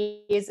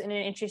Barbie's in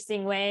an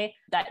interesting way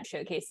that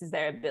showcases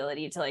their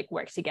ability to like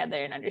work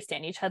together and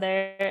understand each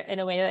other in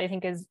a way that I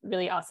think is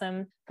really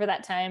awesome for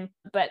that time.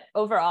 But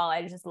overall,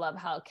 I just love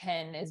how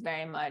Ken is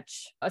very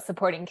much a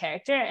supporting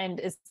character and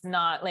is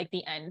not like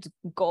the end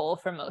goal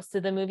for most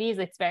of the movies.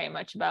 It's very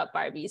much about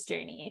Barbie's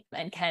journey,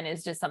 and Ken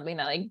is just something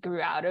that like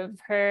grew out of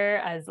her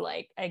as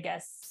like, I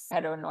guess,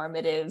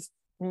 heteronormative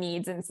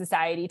needs in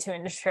society to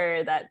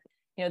ensure that,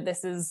 you know,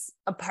 this is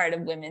a part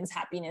of women's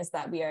happiness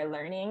that we are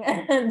learning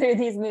through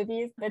these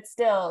movies. But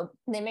still,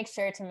 they make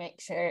sure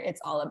it's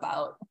all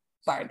about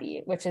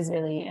Barbie, which is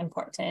really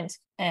important.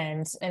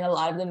 And in a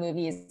lot of the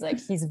movies, like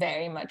he's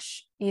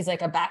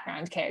like a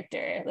background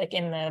character. Like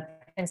in the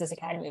Princess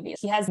Academy movies,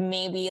 he has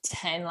maybe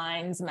 10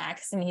 lines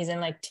max, and he's in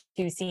like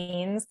 2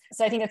 scenes.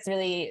 So I think it's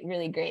really,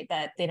 really great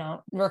that they don't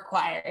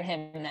require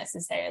him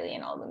necessarily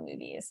in all the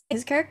movies.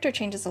 His character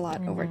changes a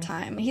lot over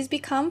time. He's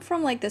become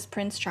from like this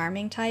Prince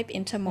Charming type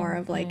into more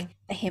of like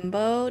a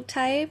himbo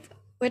type,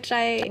 which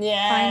I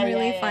find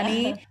really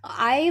funny.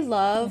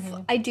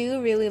 I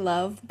do really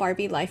love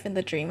Barbie Life in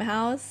the Dream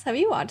House. Have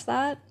you watched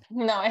that?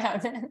 No, I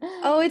haven't.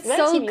 Oh, it's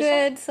so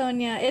good,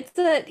 Sonia.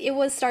 It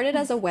was started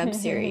as a web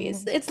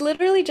series. It's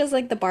literally just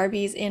like the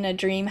Barbies in a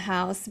dream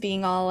house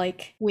being all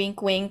like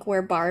wink wink,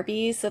 we're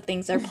Barbies, so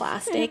things are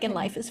plastic and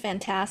life is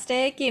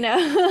fantastic, you know?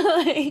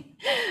 Like,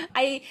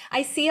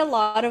 I see a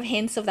lot of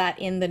hints of that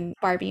in the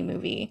Barbie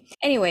movie.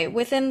 Anyway,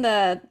 within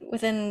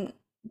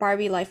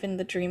Barbie Life in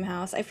the Dream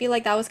House, I feel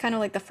like that was kind of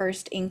like the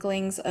first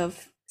inklings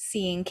of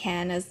seeing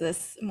Ken as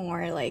this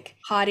more like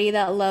hottie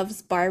that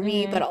loves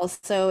Barbie, but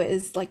also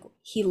is like,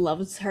 he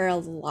loves her a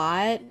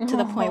lot to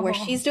the point where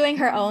she's doing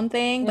her own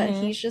thing, but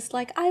he's just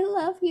like, I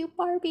love you,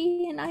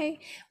 Barbie, and I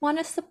want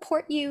to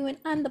support you, and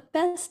I'm the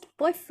best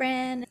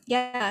boyfriend.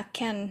 Yeah,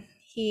 Ken.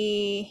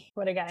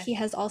 What a guy. He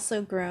has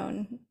also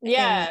grown in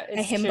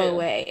a himbo true.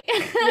 way.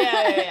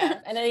 Yeah.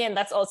 And again,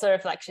 that's also a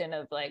reflection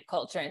of like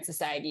culture and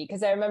society,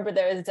 because I remember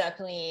there was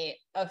definitely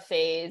a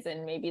phase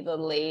in maybe the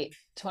late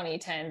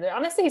 2010s, or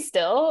honestly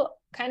still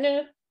kind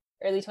of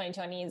early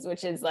 2020s,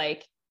 which is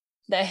like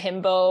the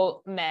himbo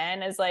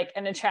man as like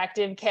an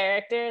attractive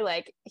character.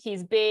 Like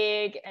he's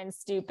big and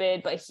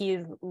stupid, but he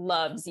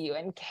loves you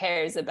and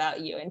cares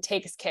about you and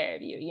takes care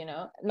of you, you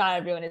know. Not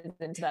everyone is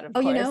into that, of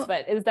Oh, course,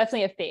 but it's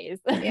definitely a phase.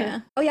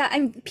 yeah. Oh, yeah.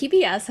 And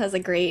PBS has a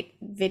great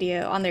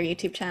video on their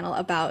YouTube channel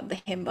about the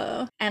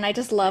himbo. And I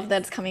just love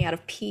that it's coming out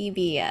of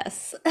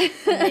PBS.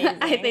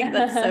 I think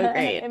that's so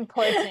great.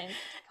 Important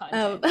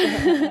Um,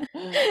 content.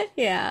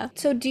 yeah.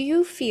 So, do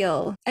you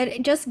feel,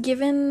 and just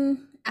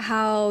given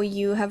how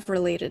you have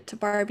related to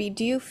Barbie,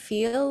 do you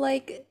feel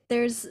like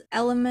there's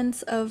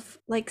elements of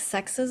like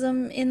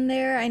sexism in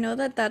there? I know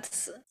that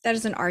that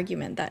is an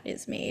argument that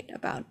is made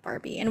about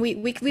Barbie, and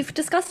we've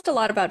discussed a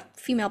lot about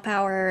female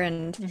power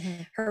and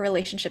her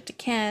relationship to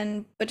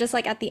Ken, but just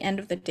like at the end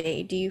of the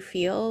day, do you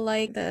feel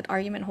like that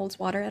argument holds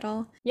water at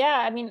all?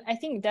 Yeah, I mean, I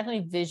think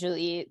definitely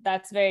visually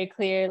that's very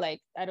clear.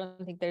 Like, I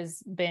don't think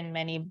there's been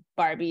many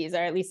Barbies, or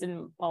at least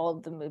in all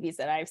of the movies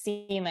that I've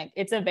seen, like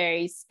it's a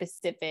very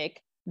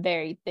specific,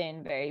 very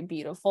thin, very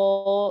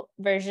beautiful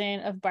version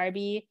of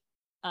Barbie.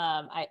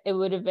 It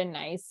would have been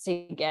nice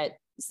to get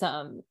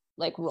some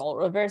like role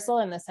reversal,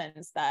 in the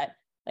sense that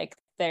like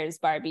there's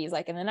Barbies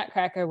like in the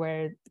Nutcracker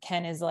where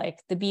Ken is like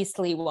the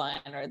beastly one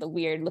or the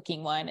weird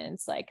looking one, and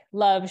it's like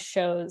love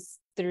shows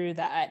through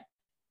that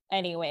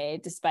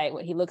anyway, despite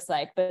what he looks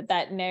like. But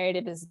that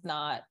narrative is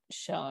not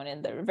shown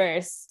in the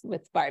reverse,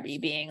 with Barbie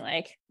being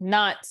like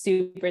not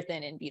super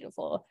thin and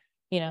beautiful,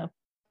 you know.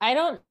 I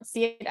don't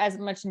see it as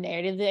much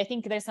narratively. I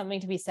think there's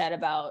something to be said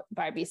about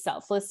Barbie's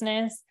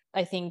selflessness.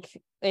 I think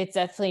it's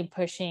definitely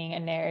pushing a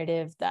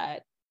narrative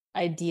that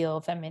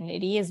ideal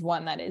femininity is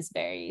one that is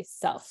very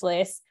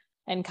selfless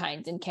and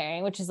kind and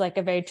caring, which is like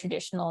a very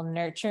traditional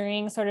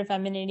nurturing sort of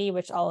femininity,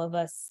 which all of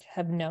us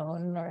have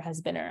known or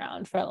has been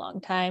around for a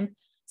long time.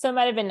 So it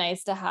might have been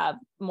nice to have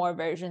more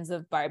versions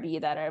of Barbie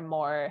that are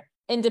more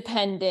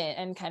independent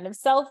and kind of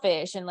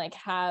selfish, and like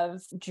have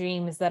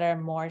dreams that are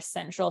more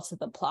central to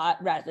the plot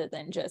rather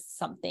than just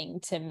something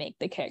to make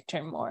the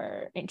character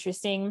more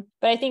interesting.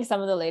 But I think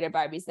some of the later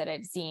Barbies that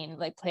I've seen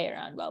like play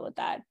around well with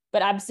that.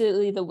 But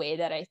absolutely, the way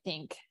that I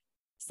think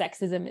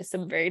sexism is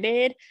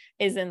subverted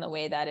is in the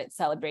way that it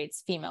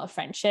celebrates female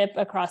friendship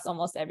across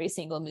almost every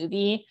single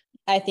movie.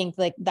 I think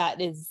like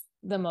that is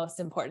the most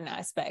important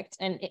aspect,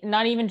 and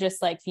not even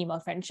just like female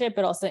friendship,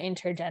 but also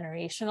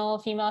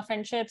intergenerational female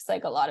friendships.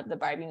 Like a lot of the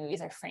Barbie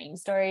movies are frame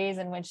stories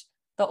in which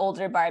the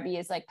older Barbie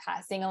is like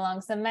passing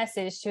along some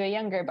message to a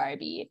younger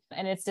Barbie.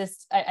 And it's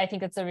just, I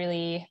think it's a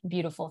really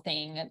beautiful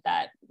thing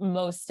that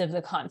most of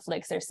the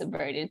conflicts are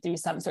subverted through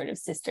some sort of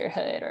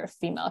sisterhood or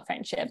female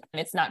friendship. And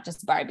it's not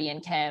just Barbie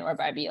and Ken or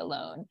Barbie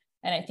alone.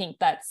 And I think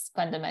that's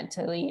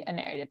fundamentally a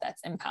narrative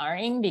that's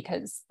empowering,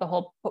 because the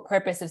whole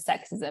purpose of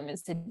sexism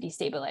is to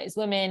destabilize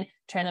women,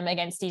 turn them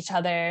against each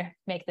other,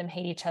 make them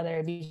hate each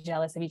other, be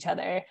jealous of each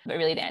other. But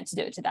really the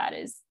antidote to that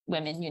is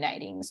women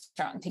uniting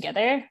strong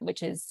together,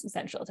 which is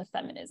essential to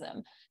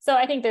feminism. So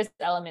I think there's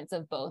elements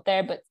of both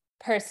there, but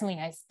personally,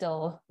 I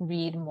still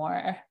read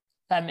more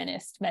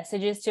feminist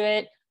messages to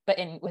it, but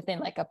within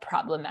like a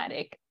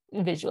problematic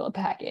visual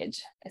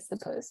package, I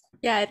suppose.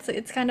 Yeah,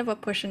 it's kind of a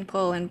push and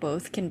pull, and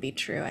both can be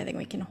true. I think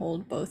we can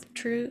hold both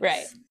truths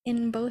right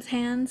in both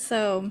hands.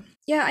 So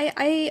yeah,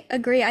 I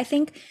agree. I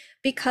think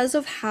because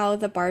of how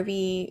the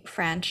Barbie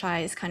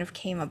franchise kind of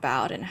came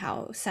about and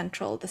how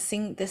central this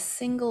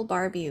single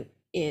Barbie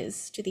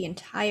is to the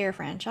entire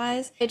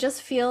franchise, it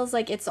just feels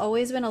like it's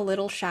always been a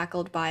little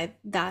shackled by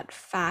that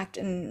fact.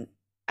 And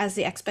as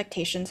the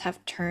expectations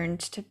have turned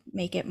to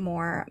make it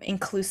more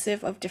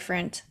inclusive of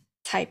different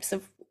types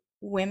of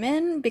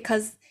women,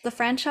 because the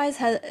franchise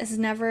has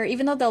never,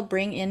 even though they'll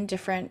bring in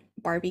different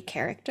Barbie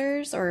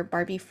characters or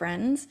Barbie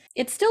friends,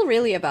 it's still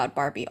really about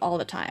Barbie all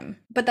the time.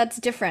 But that's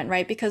different,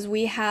 right? Because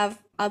we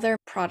have other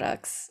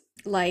products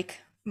like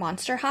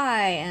Monster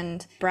High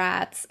and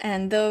Bratz,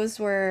 and those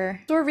were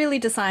really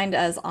designed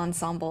as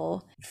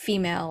ensemble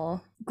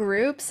female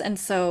groups, and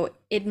so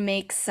it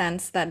makes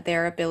sense that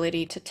their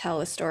ability to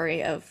tell a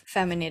story of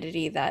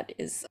femininity that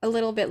is a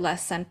little bit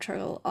less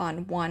central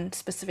on one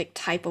specific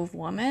type of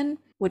woman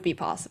would be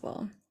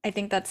possible. I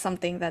think that's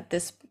something that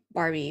this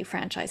Barbie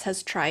franchise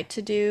has tried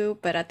to do,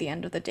 but at the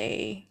end of the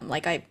day,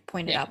 like I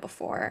pointed out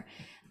before,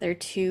 they're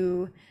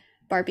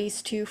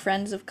Barbie's two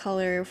friends of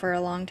color for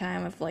a long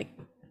time of like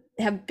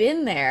have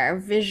been there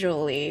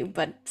visually,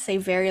 but say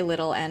very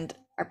little and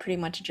are pretty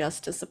much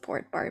just to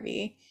support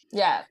Barbie.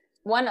 Yeah.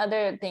 One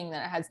other thing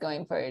that it has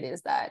going for it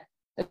is that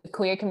the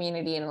queer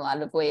community in a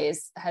lot of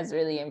ways has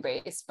really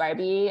embraced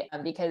Barbie,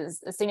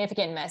 because a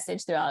significant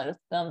message throughout the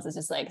films is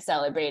just like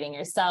celebrating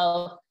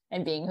yourself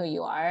and being who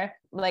you are.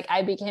 Like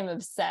I became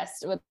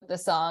obsessed with the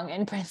song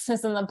in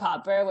Princess and the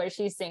Pauper where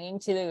she's singing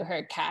to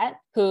her cat,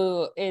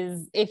 who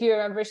is, if you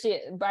remember,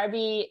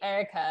 Barbie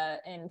Erica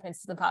in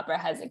Princess and the Pauper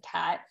has a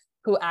cat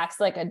who acts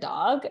like a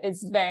dog.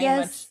 It's very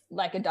much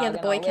like a dog the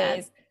in boy all cat.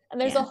 ways.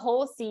 And there's a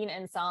whole scene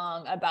and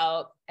song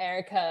about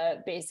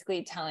Erica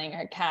basically telling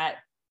her cat,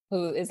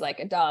 who is like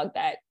a dog,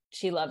 that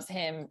she loves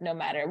him no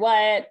matter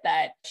what,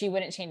 that she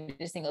wouldn't change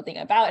a single thing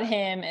about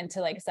him, and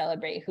to like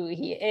celebrate who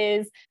he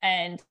is.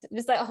 And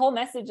just that whole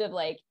message of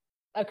like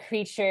a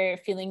creature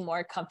feeling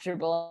more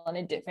comfortable in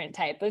a different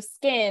type of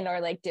skin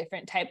or like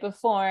different type of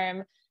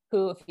form,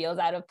 who feels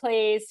out of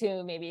place,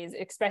 who maybe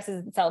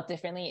expresses itself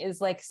differently,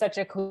 is like such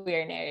a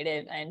queer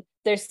narrative. And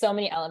there's so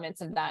many elements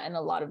of that in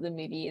a lot of the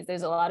movies.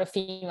 There's a lot of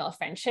female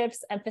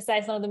friendships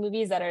emphasized in some of the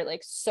movies that are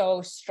like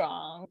so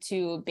strong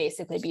to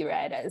basically be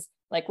read as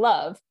like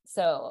love.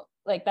 So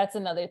like that's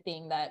another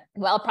thing that,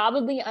 while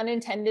probably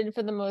unintended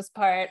for the most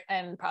part,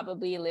 and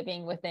probably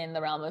living within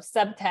the realm of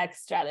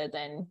subtext rather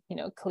than, you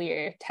know,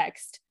 clear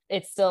text,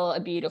 it's still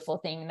a beautiful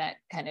thing that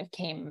kind of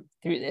came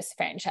through this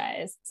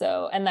franchise.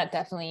 So, and that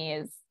definitely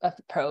is a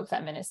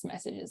pro-feminist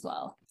message as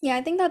well. Yeah,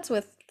 I think that's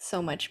with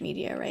so much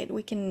media, right?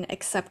 We can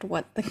accept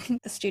what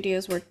the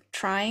studios were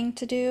trying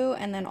to do,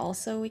 and then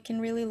also we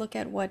can really look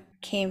at what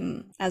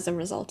came as a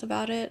result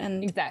about it.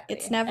 And Exactly.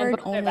 it's And never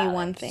both are only valid.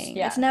 one thing.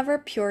 Yeah. It's never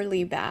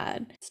purely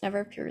bad. It's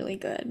never purely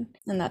good.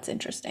 And that's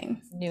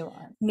interesting.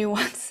 Nuance.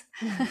 Nuance.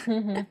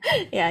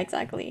 Yeah,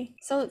 exactly.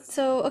 So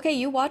okay,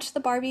 you watched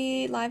the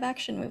Barbie live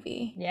action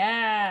movie.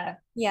 Yeah.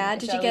 Yeah,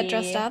 did you get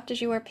dressed Shelley. up? Did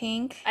you wear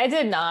pink? I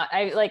did not.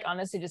 I like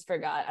honestly just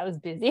forgot. I was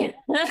busy.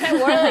 I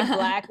wore like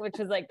black, which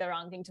was like the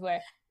wrong thing to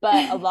wear.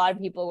 But a lot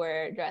of people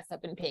were dressed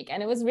up in pink,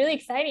 and it was really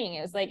exciting.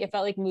 It was like, it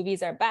felt like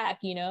movies are back,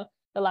 you know?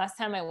 The last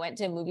time I went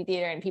to a movie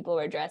theater and people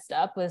were dressed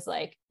up was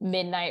like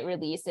midnight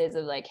releases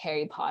of like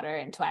Harry Potter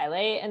and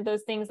Twilight and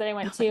those things that I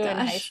went Oh to my in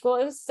high gosh. school.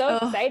 It was so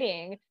Oh,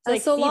 exciting to that was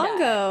like so see long that.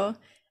 ago.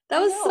 That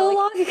I was know, so like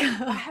long I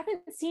ago.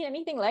 haven't seen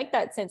anything like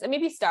that since. And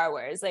maybe Star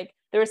Wars. Like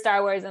there was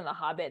Star Wars and The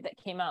Hobbit that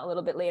came out a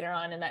little bit later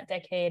on in that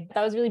decade.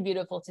 That was really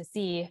beautiful to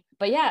see.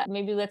 But yeah,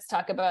 maybe let's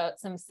talk about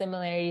some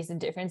similarities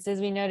and differences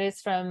we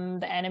noticed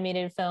from the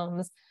animated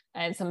films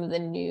and some of the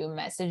new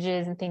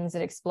messages and things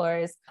it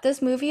explores.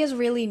 This movie is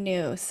really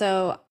new,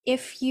 so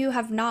if you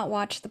have not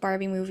watched the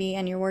Barbie movie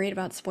and you're worried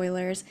about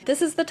spoilers,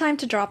 this is the time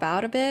to drop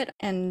out a bit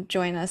and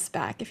join us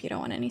back if you don't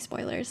want any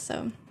spoilers.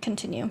 So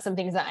continue. Some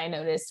things that I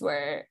noticed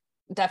were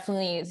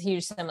definitely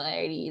huge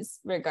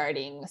similarities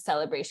regarding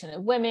celebration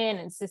of women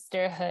and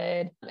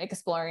sisterhood,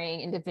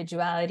 exploring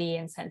individuality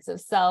and sense of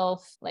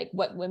self, like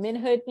what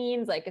womanhood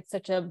means. Like it's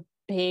such a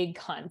big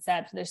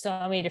concept. There's so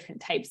many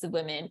different types of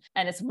women,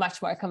 and it's much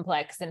more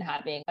complex than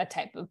having a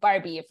type of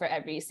Barbie for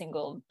every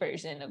single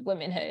version of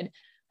womanhood.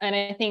 And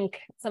I think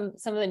some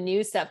of the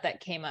new stuff that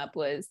came up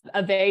was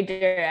a very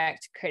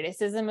direct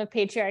criticism of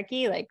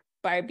patriarchy. Like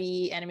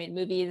Barbie animated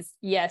movies,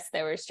 yes,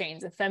 there were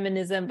strains of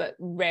feminism, but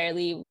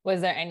rarely was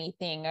there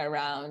anything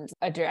around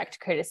a direct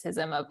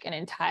criticism of an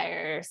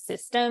entire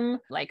system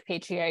like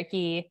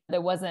patriarchy. There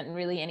wasn't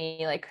really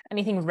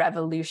anything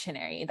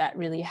revolutionary that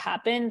really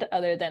happened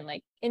other than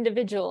like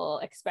individual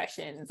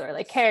expressions or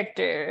like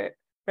character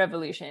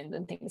revolutions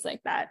and things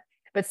like that.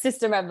 But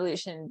system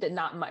revolution did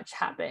not much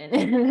happen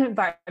in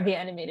Barbie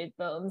animated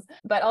films.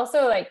 But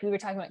also, like we were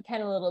talking about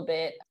Ken a little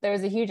bit, there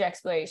was a huge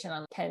exploration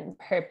on Ken's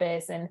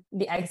purpose and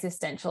the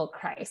existential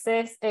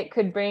crisis it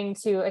could bring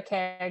to a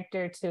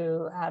character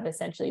to have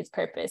essentially its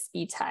purpose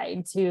be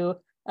tied to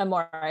a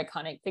more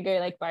iconic figure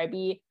like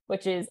Barbie,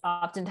 which is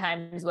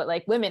oftentimes what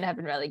like women have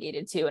been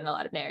relegated to in a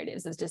lot of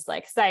narratives, is just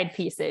like side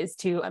pieces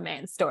to a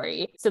man's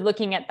story. So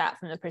looking at that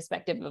from the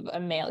perspective of a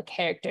male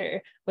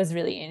character was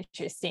really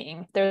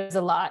interesting. There's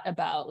a lot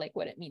about like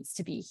what it means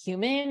to be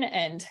human,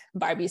 and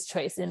Barbie's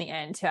choice in the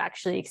end to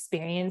actually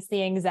experience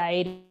the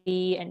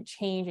anxiety and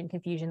change and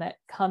confusion that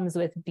comes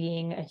with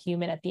being a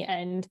human at the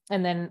end.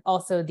 And then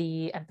also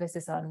the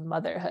emphasis on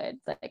motherhood.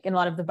 Like in a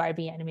lot of the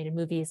Barbie animated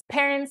movies,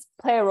 parents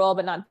play a role,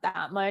 but not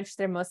that much.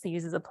 They're mostly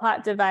used as a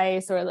plot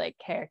device or like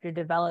character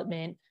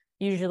development.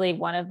 Usually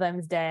one of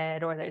them's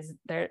dead, or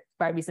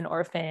Barbie's an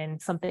orphan,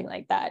 something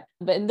like that.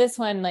 But in this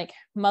one, like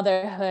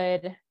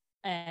motherhood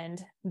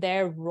and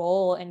their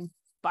role in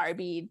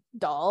Barbie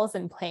dolls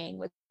and playing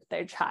with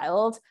their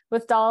child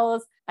with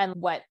dolls, and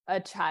what a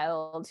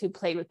child who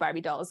played with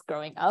Barbie dolls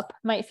growing up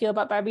might feel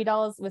about Barbie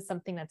dolls was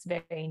something that's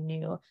very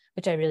new,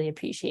 which I really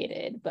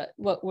appreciated. But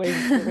what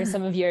were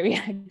some of your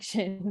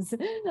reactions?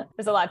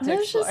 There's a lot to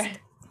explore.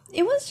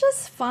 It was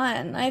just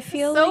fun. I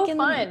feel So like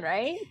fun,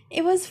 right?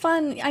 it was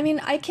fun. I mean,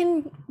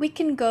 we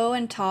can go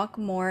and talk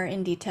more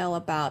in detail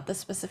about the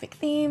specific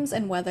themes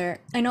and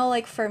whether, I know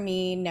like for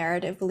me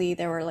narratively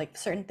there were like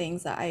certain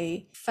things that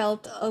I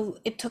felt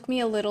it took me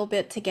a little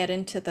bit to get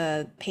into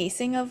the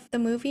pacing of the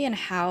movie and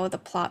how the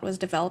plot was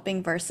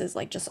developing versus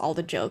like just all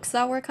the jokes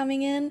that were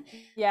coming in.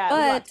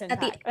 Yeah,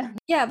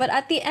 But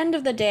at the end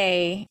of the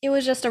day, it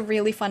was just a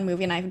really fun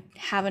movie, and I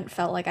haven't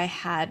felt like I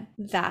had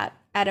that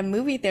at a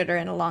movie theater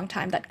in a long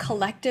time, that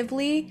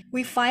collectively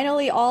we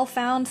finally all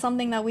found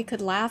something that we could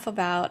laugh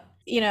about.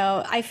 You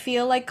know, I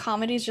feel like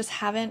comedies just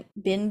haven't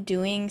been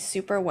doing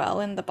super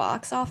well in the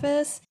box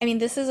office. I mean,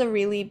 this is a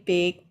really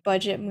big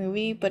budget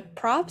movie, but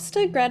props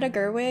to Greta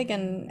Gerwig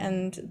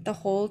and the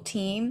whole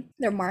team.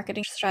 Their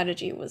marketing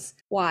strategy was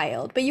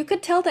wild, but you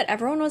could tell that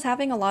everyone was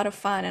having a lot of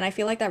fun, and I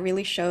feel like that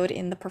really showed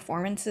in the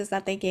performances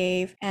that they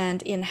gave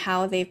and in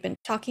how they've been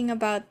talking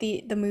about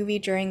the movie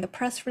during the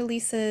press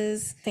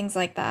releases, things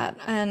like that.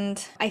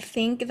 And I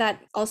think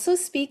that also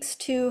speaks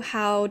to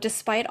how,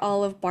 despite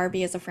all of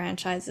Barbie as a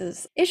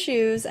franchise's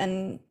issues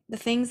and the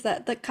things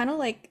that kind of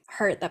like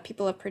hurt that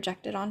people have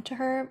projected onto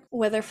her,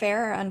 whether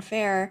fair or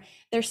unfair,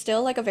 there's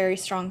still like a very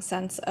strong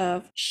sense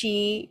of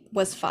she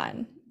was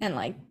fun and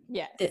like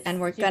Yes, and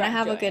we're she gonna brought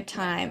have a joy. good Yeah.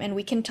 time and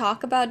we can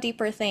talk about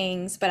deeper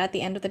things, but at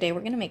the end of the day,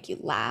 we're gonna make you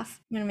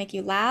laugh. I'm gonna make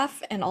you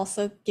laugh and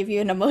also give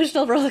you an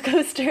emotional roller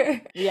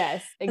coaster.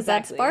 Yes, Because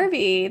that's exactly.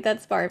 Barbie.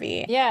 That's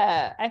Barbie.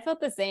 Yeah, I felt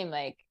the same.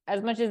 Like,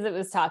 as much as it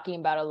was talking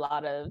about a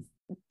lot of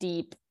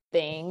deep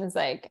things,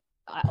 like,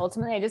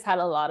 ultimately, I just had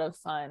a lot of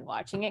fun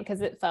watching it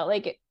because it felt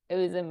like it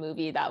was a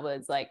movie that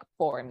was like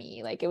for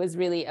me. Like, it was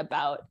really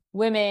about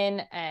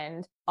women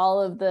and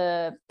all of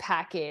the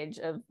package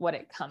of what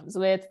it comes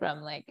with,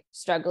 from like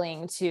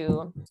struggling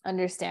to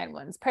understand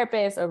one's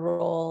purpose, a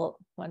role,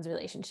 one's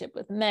relationship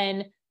with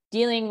men,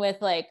 dealing with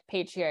like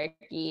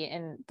patriarchy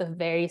in the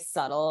very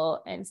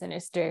subtle and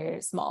sinister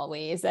small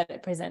ways that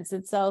it presents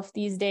itself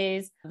these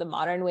days, the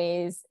modern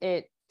ways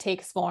it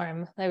takes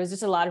form. There was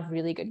just a lot of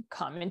really good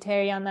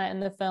commentary on that in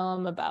the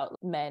film, about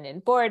men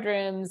in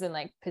boardrooms and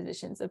like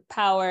positions of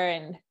power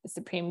and the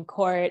Supreme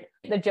Court.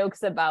 The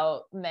jokes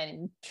about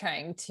men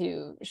trying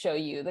to show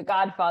you the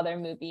Godfather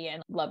movie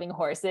and loving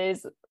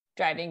horses,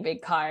 driving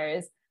big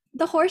cars.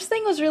 The horse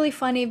thing was really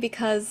funny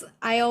because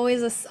I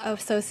always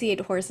associate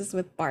horses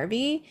with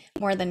Barbie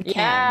more than Ken,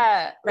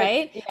 Yeah, like,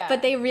 right? But yeah,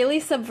 they really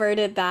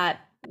subverted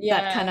that kind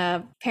yeah.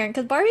 of parent,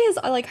 because Barbie is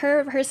like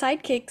her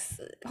sidekicks.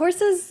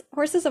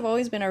 Horses have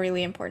always been a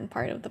really important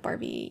part of the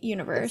Barbie It's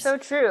universe. so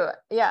true.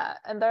 Yeah.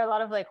 And there are a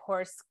lot of like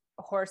horse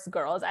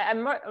girls. I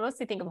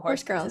mostly think of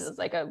Horse horses girls, as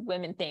like a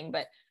women thing,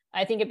 but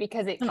I think it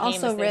because it and came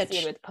also associated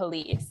rich. with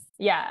police.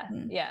 Yeah.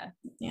 Mm, Yeah.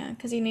 yeah,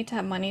 because you need to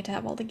have money to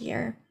have all the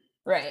gear.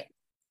 Right.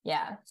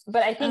 Yeah.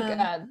 But I think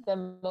Um, the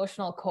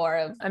emotional core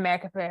of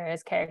America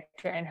Ferrera's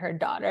character and her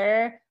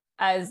daughter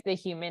as the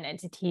human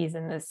entities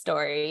in this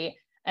story,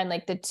 and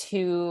like the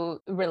two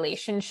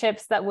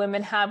relationships that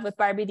women have with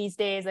Barbie these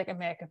days, like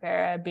America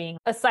Ferrera being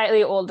a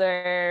slightly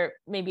older,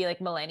 maybe like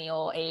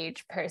millennial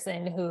age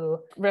person who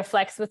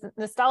reflects with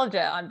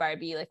nostalgia on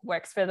Barbie, like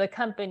works for the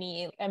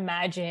company,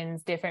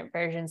 imagines different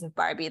versions of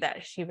Barbie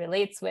that she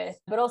relates with,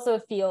 but also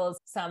feels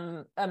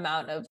some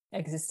amount of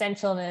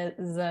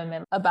existentialism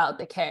and about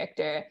the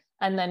character.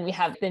 And then we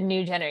have the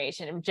new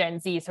generation of Gen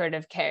Z sort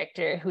of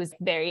character who's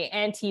very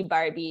anti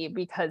Barbie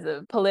because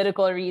of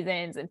political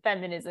reasons and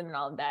feminism and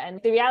all of that.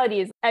 And the reality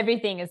is,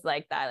 everything is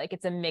like that. Like,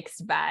 it's a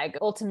mixed bag.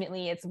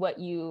 Ultimately, it's what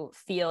you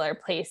feel or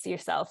place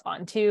yourself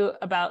onto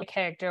about a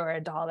character or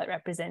a doll that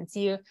represents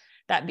you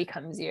that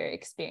becomes your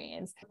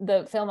experience.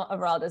 The film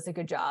overall does a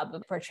good job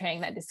of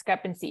portraying that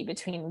discrepancy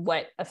between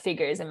what a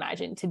figure is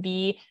imagined to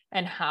be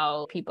and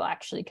how people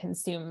actually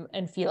consume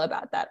and feel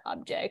about that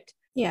object.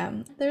 Yeah,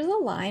 there's a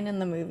line in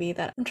the movie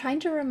that I'm trying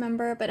to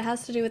remember, but it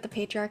has to do with the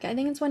patriarchy. I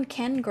think it's when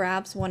Ken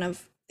grabs one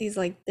of these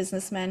like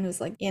businessmen who's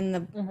like in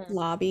the Mm-hmm.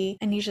 lobby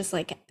and he's just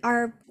like,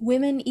 are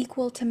women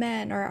equal to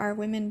men or are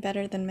women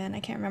better than men? I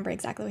can't remember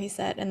exactly what he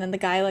said. And then the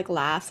guy like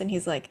laughs and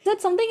he's like,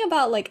 said something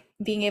about like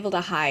being able to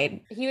hide.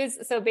 He was,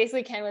 so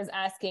basically Ken was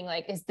asking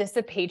like, is this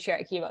a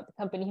patriarchy about the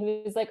company?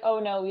 He was like, oh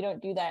no, we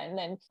don't do that. And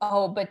then,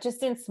 oh, but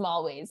just in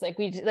small ways, like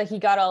we like, he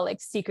got all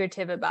like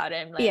secretive about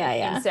him, Yeah, like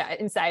yeah. Hail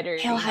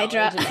insidery Hydra. knowledge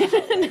about how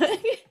it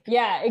works.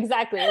 Yeah,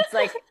 exactly. It's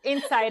like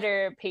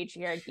insider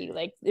patriarchy.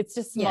 Like, it's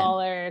just Yeah.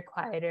 smaller,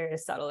 quieter,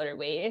 subtler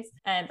ways.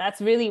 And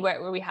that's really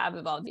where we have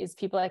evolved, is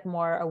people like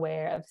more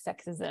aware of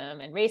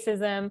sexism and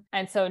racism.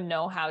 And so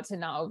know how to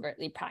not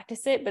overtly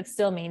practice it, but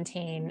still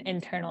maintain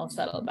internal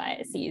subtle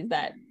biases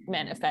that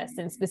manifest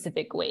in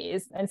specific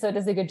ways. And so it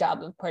does a good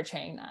job of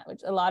portraying that,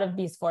 which a lot of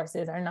these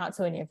forces are not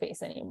so in your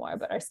face anymore,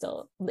 but are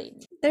still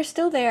latent. They're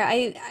still there.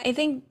 I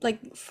think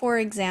like for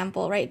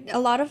example, right? A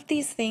lot of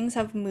these things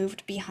have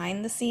moved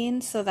behind the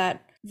scenes so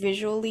that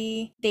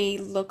visually they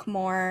look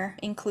more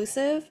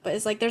inclusive, but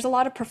it's like there's a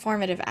lot of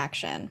performative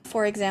action.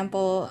 For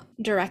example,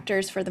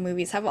 directors for the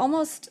movies have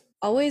almost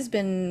always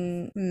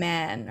been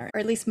men, or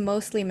at least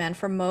mostly men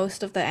for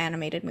most of the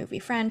animated movie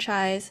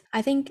franchise.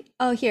 I think,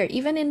 oh, here,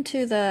 even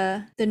into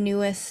the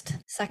newest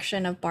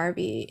section of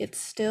Barbie, it's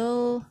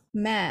still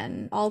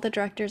men. All the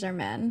directors are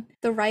men.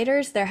 The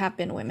writers, there have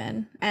been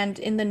women. And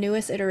in the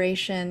newest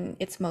iteration,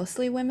 it's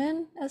mostly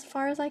women as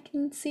far as I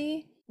can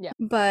see. Yeah.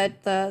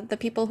 But the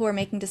people who are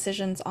making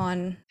decisions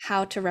on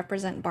how to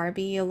represent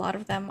Barbie, a lot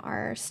of them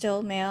are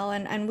still male,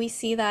 and we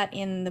see that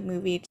in the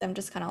movie, them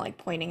just kind of like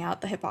pointing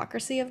out the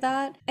hypocrisy of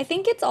that. I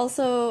think it's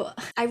also,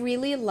 I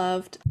really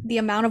loved the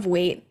amount of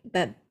weight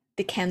that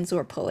the Kens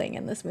were pulling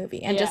in this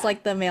movie, and just Yeah.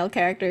 like the male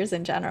characters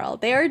in general.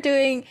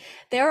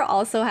 They're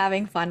also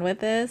having fun with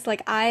this.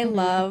 Like, I Mm-hmm.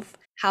 love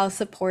how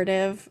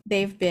supportive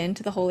they've been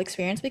to the whole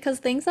experience, because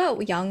things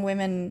that young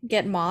women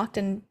get mocked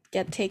and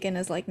get taken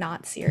as like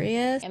not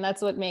serious. And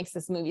that's what makes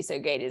this movie so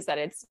great, is that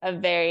it's a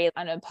very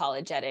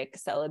unapologetic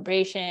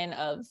celebration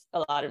of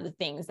a lot of the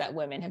things that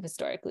women have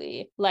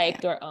historically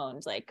liked or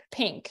owned, like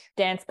pink,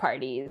 dance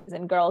parties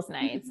and girls'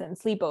 nights and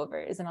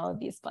sleepovers and all of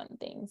these fun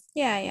things.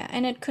 Yeah.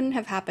 And it couldn't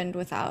have happened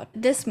without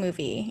this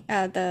movie.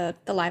 The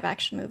live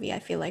action movie, I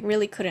feel like,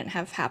 really couldn't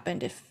have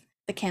happened if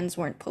the Kens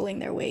weren't pulling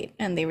their weight,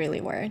 and they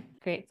really were.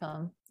 Great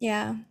film.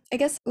 Yeah, I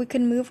guess we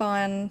can move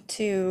on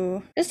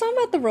to just talk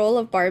about the role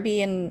of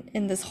Barbie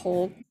in this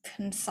whole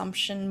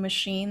consumption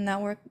machine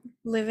that we're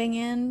living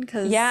in.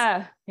 Because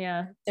Yeah.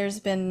 there's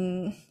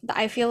been,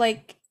 I feel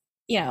like,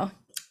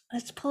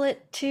 let's pull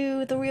it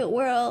to the real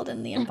world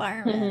and the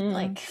environment.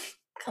 Like,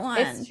 come on.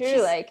 It's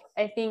true. Like,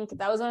 I think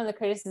that was one of the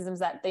criticisms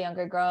that the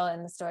younger girl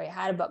in the story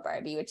had about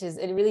Barbie, which is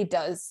it really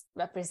does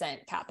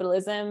represent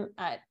capitalism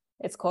at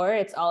its core.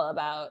 It's all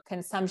about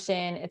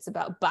consumption. It's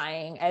about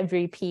buying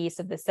every piece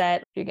of the set.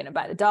 If you're going to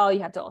buy the doll,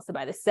 you have to also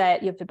buy the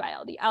set. You have to buy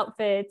all the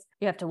outfits.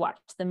 You have to watch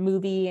the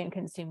movie and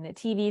consume the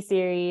TV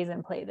series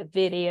and play the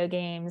video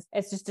games.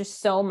 It's just, there's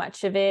so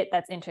much of it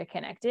that's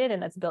interconnected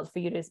and that's built for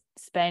you to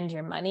spend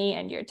your money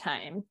and your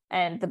time.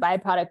 And the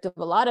byproduct of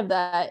a lot of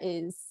that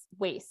is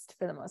waste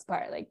for the most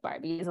part. Like,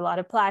 Barbie is a lot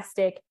of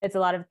plastic. It's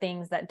a lot of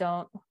things that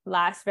don't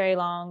last very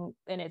long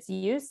in its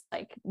use.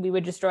 Like, we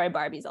would destroy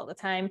Barbies all the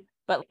time,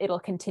 but it'll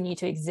continue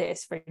to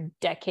exist for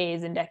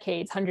decades and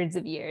decades, hundreds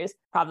of years,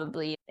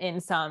 probably in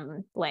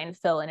some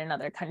landfill in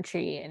another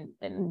country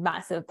and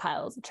massive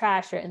piles of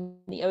trash or in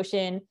the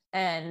ocean.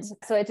 And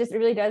so it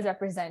really does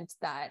represent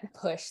that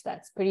push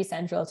that's pretty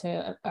central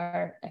to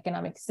our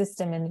economic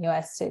system in the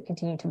US to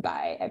continue to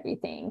buy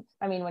everything.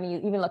 I mean, when you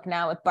even look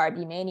now with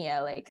Barbie Mania,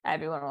 like,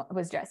 everyone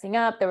was dressing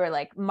up. There were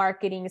like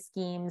marketing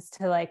schemes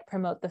to like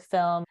promote the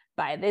film.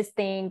 Buy this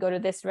thing, go to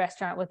this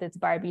restaurant with its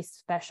Barbie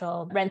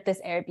special, rent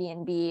this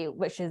Airbnb,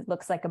 which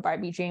looks like a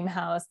Barbie dream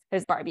house.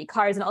 There's Barbie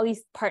cars and all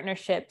these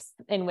partnerships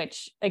in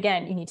which,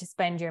 again, you need to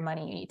spend your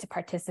money, you need to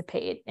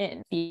participate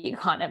in the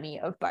economy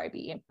of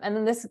Barbie. And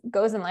then this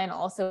goes in line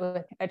also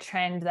with a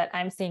trend that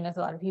I'm seeing with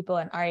a lot of people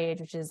in our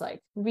age, which is like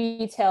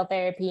retail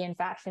therapy and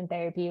fashion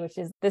therapy, which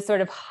is this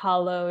sort of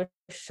hollow,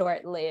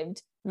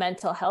 short-lived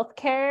mental health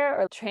care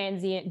or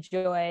transient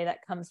joy that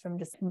comes from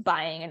just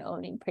buying and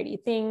owning pretty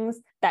things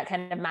that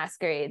kind of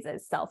masquerades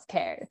as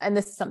self-care. And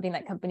this is something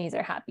that companies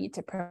are happy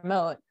to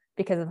promote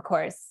because, of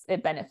course,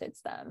 it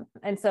benefits them.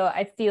 And so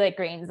I feel like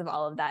grains of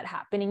all of that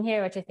happening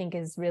here, which I think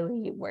is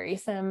really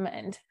worrisome.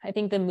 And I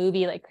think the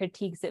movie like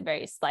critiques it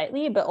very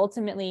slightly, but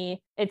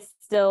ultimately it's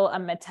still a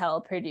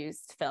Mattel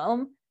produced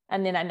film.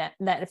 And then a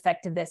net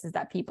effect of this is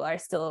that people are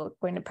still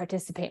going to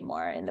participate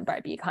more in the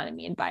Barbie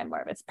economy and buy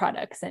more of its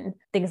products and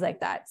things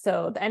like that.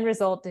 So the end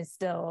result is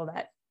still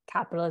that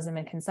capitalism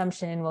and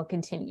consumption will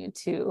continue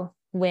to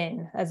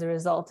win as a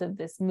result of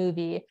this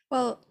movie.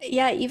 Well,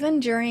 yeah,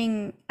 even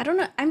during, I don't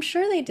know, I'm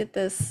sure they did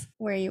this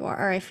where you are,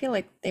 or I feel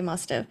like they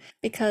must have,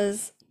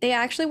 because they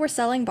actually were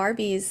selling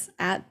Barbies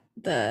at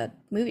the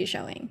movie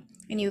showing.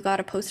 And you got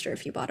a poster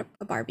if you bought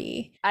a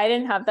Barbie. I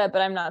didn't have that,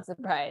 but I'm not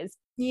surprised.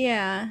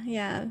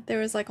 Yeah. There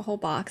was like a whole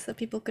box that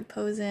people could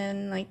pose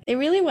in. Like, they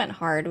really went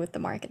hard with the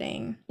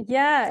marketing.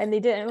 Yeah, and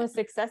they did. And it was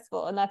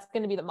successful. And that's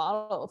going to be the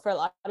model for a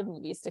lot of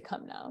movies to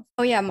come now.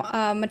 Oh yeah,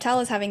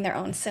 Mattel is having their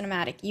own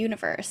cinematic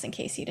universe, in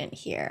case you didn't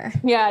hear.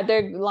 Yeah,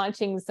 they're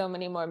launching so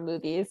many more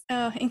movies.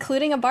 Oh,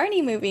 including a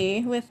Barney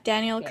movie with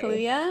Daniel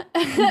Kaluuya.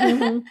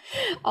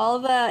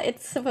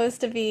 It's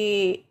supposed to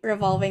be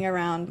revolving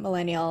around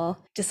millennial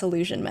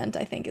disillusionment,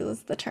 I think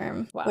is the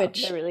term. Wow,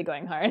 which they're really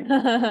going hard.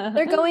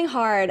 They're going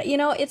hard.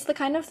 It's the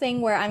kind of thing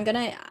where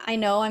I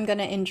know I'm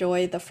gonna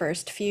enjoy the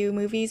first few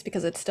movies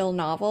because it's still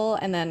novel,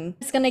 and then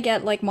it's gonna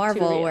get like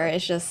Marvel where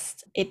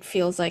it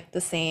feels like the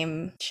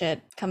same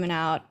shit coming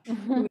out.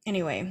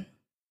 Anyway,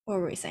 what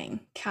were we saying?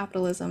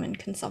 Capitalism and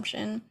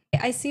consumption.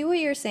 I see what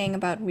you're saying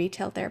about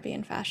retail therapy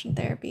and fashion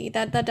therapy.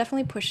 That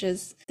definitely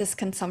pushes this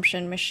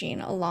consumption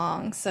machine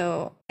along.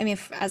 So, I mean,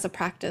 as a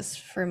practice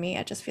for me,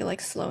 I just feel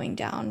like slowing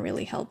down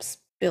really helps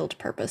build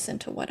purpose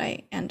into what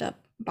I end up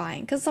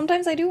buying, because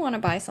sometimes I do want to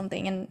buy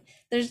something and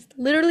there's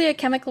literally a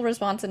chemical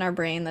response in our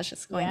brain that's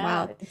just going,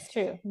 wow, it's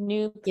true.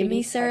 Give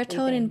me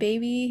serotonin,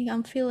 baby,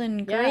 I'm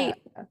feeling great.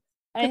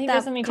 I think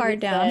there's something card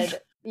down.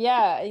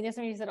 Yeah, I think there's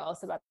something you said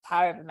also about the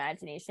power of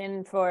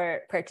imagination for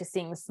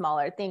purchasing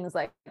smaller things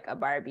like a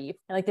Barbie,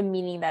 and like the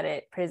meaning that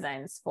it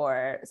presents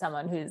for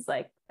someone who's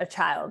like a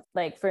child.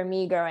 Like, for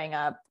me growing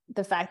up,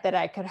 the fact that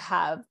I could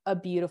have a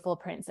beautiful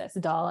princess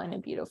doll and a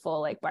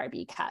beautiful like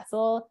Barbie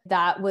castle,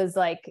 that was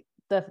like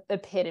the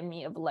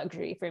epitome of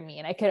luxury for me.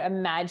 And I could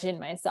imagine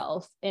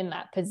myself in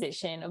that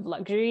position of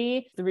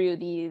luxury through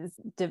these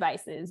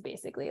devices,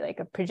 basically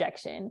like a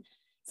projection.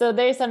 So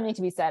there's something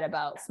to be said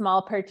about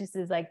small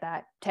purchases like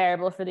that.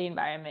 Terrible for the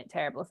environment,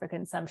 terrible for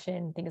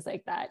consumption, things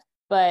like that.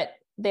 But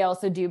they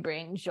also do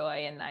bring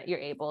joy in that you're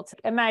able to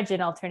imagine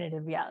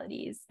alternative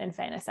realities and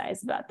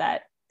fantasize about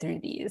that through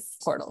these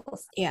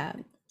portals. Yeah.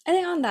 I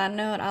think on that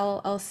note,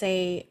 I'll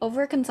say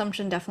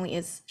overconsumption definitely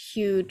is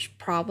huge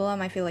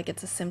problem. I feel like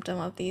it's a symptom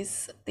of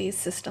these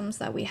systems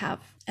that we have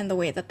and the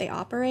way that they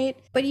operate.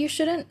 But you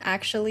shouldn't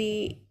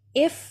actually,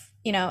 if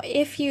you know,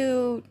 if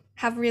you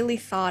have really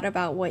thought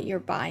about what you're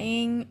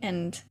buying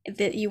and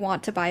that you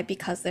want to buy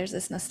because there's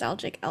this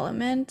nostalgic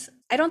element,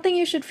 I don't think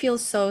you should feel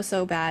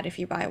so bad if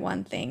you buy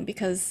one thing,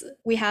 because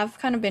we have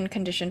kind of been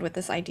conditioned with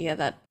this idea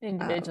that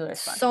Individual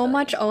so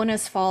much responsibility.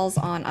 onus falls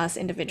on us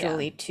Yeah.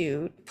 individually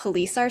to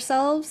police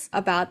ourselves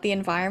about the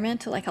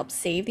environment, to like help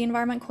save the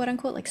environment, quote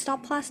unquote, like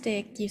stop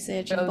plastic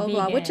usage and Go blah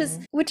blah,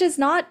 vegan. which is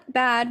not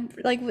bad.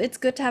 Like it's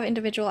good to have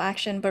individual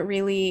action, but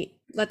really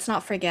let's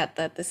not forget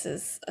that this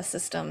is a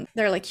system.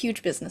 There are like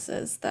huge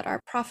businesses that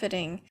are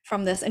profiting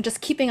from this and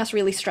just keeping us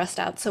really stressed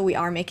out. So we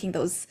are making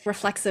those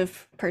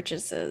reflexive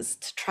purchases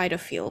to try to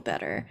feel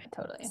better.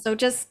 Totally. So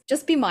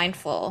just be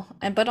mindful,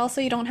 and but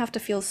also you don't have to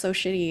feel so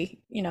shitty,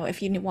 you know,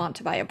 if you want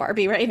to buy a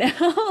Barbie right now.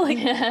 Like,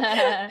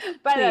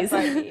 Buy that please.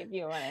 Barbie if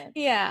you want it.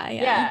 Yeah.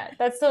 Yeah,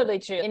 that's totally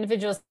true.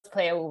 Individuals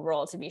play a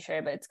role to be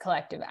sure, but it's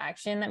collective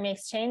action that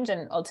makes change.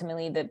 And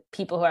ultimately, the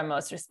people who are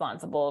most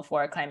responsible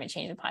for climate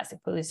change and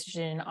plastic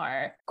pollution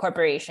are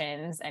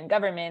corporations and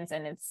governments.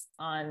 And it's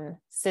on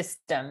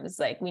systems.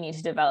 Like we need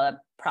to develop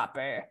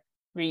proper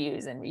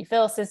reuse and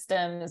refill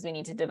systems. We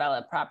need to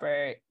develop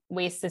proper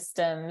waste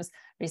systems,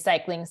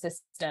 recycling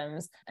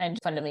systems, and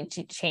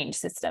fundamentally change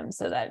systems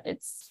so that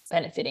it's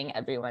benefiting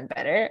everyone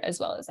better as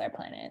well as our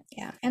planet.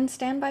 Yeah. And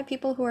stand by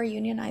people who are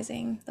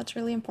unionizing. That's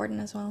really important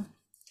as well.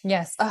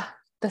 Yes.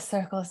 The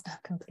circle is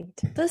not complete.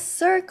 The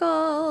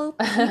circle.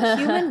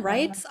 Human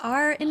rights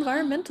are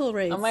environmental Oh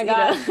rights, my you know?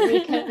 gosh,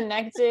 we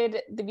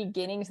connected the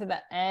beginning to the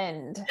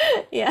end.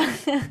 Yeah.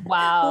 Look at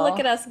Wow.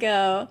 us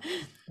go.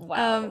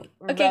 Wow.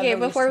 Okay,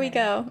 before we Revolutionary.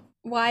 go,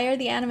 why are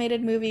the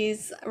animated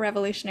movies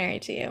revolutionary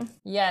to you?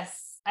 Yes.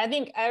 I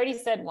think I already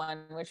said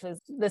one, which was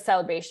the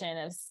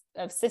celebration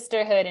of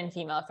sisterhood and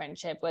female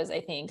friendship was, I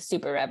think,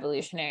 super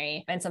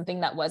revolutionary and something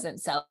that wasn't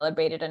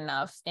celebrated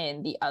enough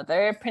in the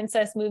other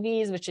princess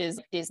movies, which is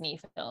Disney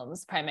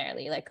films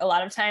primarily. Like a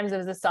lot of times it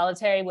was a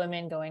solitary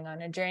woman going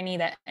on a journey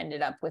that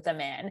ended up with a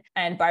man.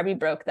 And Barbie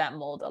broke that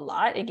mold a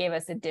lot. It gave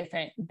us a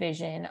different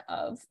vision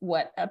of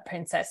what a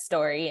princess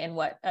story and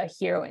what a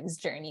heroine's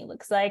journey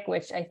looks like,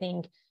 which I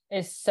think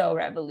is so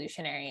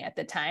revolutionary at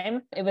the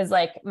time. It was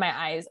like my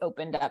eyes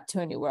opened up to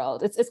a new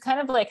world. It's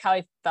kind of like how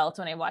I felt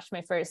when I watched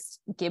my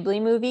first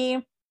Ghibli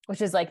movie,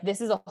 which is like,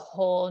 this is a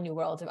whole new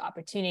world of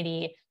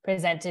opportunity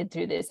presented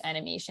through this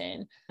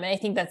animation. And I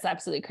think that's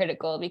absolutely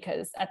critical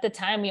because at the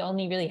time we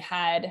only really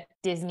had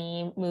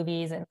Disney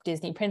movies and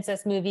Disney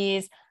princess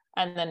movies.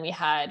 And then we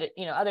had,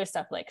 other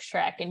stuff like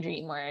Shrek and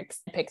DreamWorks,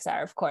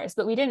 Pixar, of course,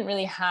 but we didn't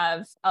really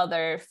have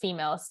other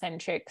female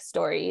centric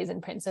stories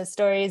and princess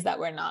stories that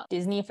were not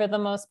Disney for the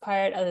most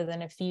part, other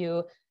than a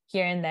few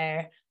here and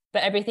there.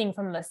 But everything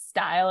from the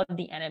style of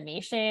the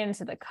animation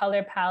to the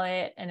color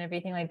palette and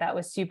everything like that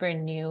was super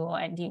new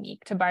and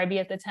unique to Barbie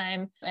at the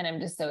time. And I'm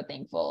just so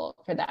thankful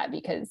for that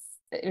because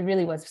it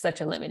really was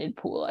such a limited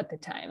pool at the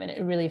time. And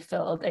it really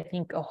filled, I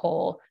think, a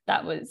hole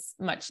that was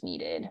much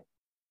needed.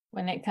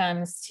 When it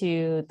comes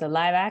to the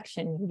live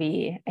action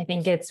movie, I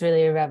think it's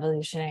really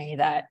revolutionary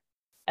that,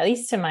 at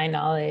least to my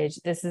knowledge,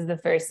 this is the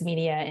first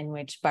media in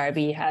which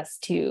Barbie has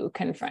to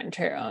confront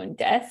her own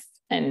death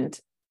and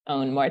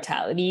own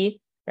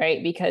mortality,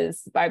 right?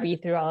 Because Barbie,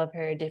 through all of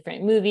her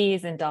different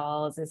movies and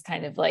dolls, is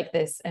kind of like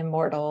this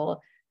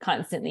immortal,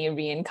 constantly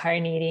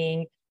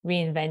reincarnating,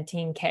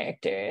 reinventing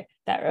character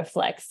that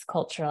reflects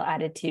cultural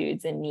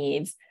attitudes and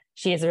needs.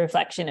 She is a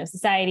reflection of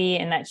society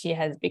and that she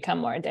has become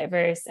more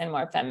diverse and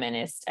more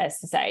feminist as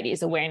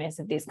society's awareness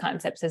of these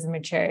concepts has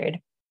matured.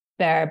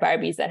 There are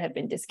Barbies that have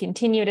been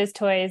discontinued as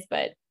toys,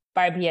 but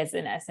Barbie, as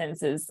in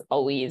essence, is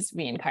always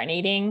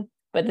reincarnating.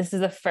 But this is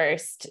the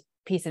first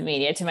piece of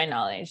media, to my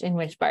knowledge, in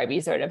which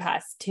Barbie sort of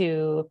has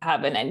to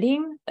have an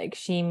ending. Like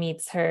she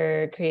meets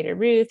her creator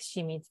Ruth,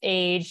 she meets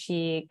age,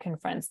 she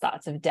confronts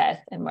thoughts of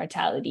death and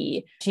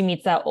mortality. She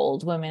meets that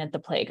old woman at the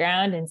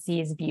playground and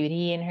sees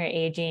beauty in her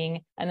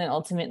aging. And then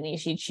ultimately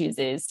she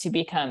chooses to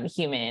become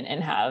human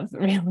and have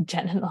real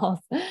genitals,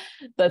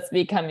 thus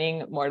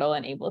becoming mortal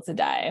and able to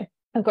die.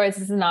 Of course,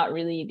 this is not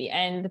really the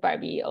end.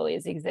 Barbie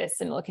always exists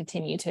and will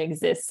continue to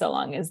exist so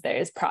long as there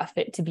is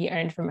profit to be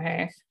earned from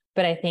her.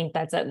 But I think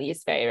that's at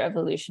least very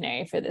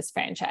revolutionary for this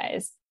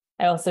franchise.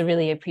 I also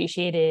really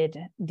appreciated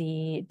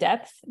the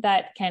depth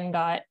that Ken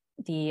got,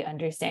 the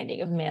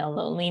understanding of male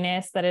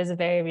loneliness that is a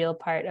very real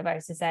part of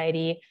our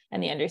society,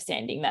 and the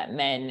understanding that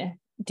men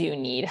do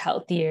need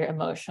healthier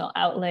emotional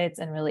outlets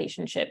and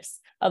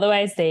relationships.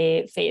 Otherwise,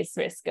 they face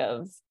risk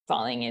of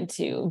falling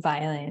into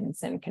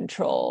violence and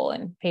control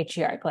and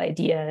patriarchal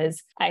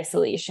ideas,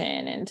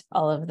 isolation, and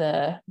all of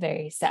the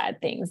very sad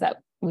things that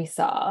we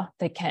saw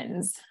the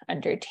Kens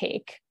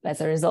undertake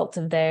as a result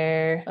of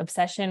their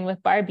obsession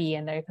with Barbie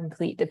and their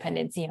complete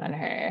dependency on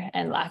her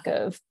and lack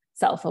of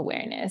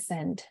self-awareness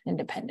and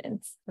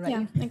independence.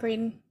 Yeah,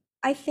 agreed.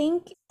 I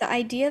think the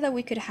idea that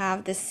we could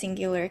have this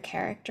singular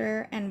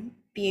character and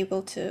be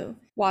able to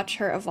watch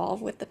her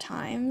evolve with the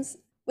times,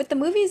 with the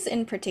movies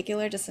in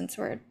particular, just since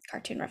we're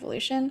Cartoon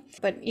Revolution,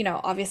 but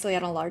obviously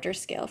at a larger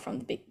scale from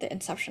the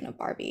inception of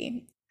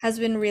Barbie, has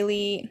been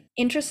really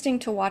interesting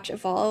to watch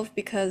evolve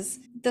because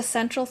the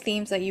central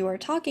themes that you are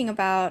talking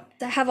about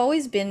have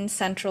always been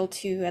central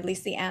to at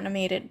least the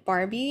animated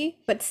Barbie,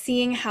 but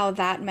seeing how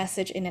that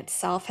message in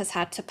itself has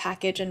had to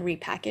package and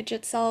repackage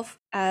itself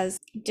as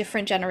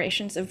different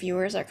generations of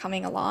viewers are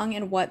coming along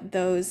and what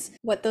those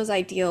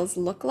ideals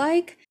look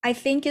like, I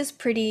think is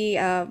pretty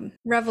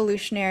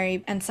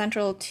revolutionary and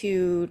central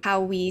to how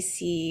we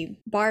see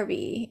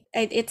Barbie.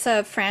 It's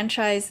a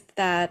franchise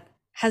that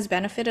has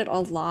benefited a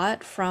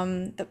lot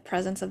from the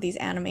presence of these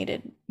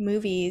animated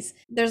movies.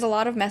 There's a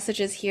lot of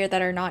messages here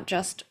that are not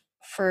just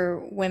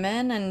for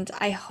women, and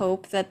I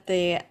hope that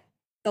the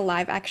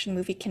live action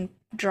movie can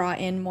draw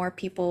in more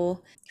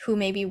people who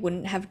maybe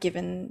wouldn't have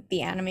given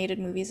the animated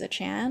movies a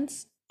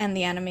chance and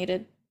the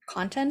animated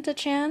content a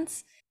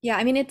chance. Yeah,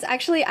 I mean, it's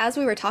actually, as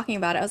we were talking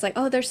about it, I was like,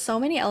 oh, there's so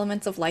many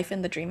elements of life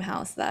in the dream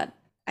house that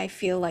I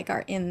feel like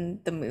are in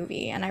the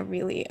movie, and I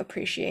really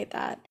appreciate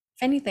that.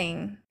 If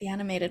anything, the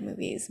animated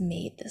movies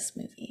made this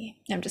movie.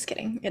 I'm just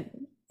kidding.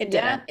 It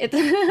didn't.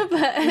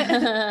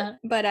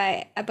 But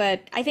I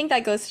think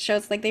that goes to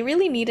shows like they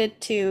really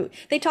needed to.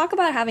 They talk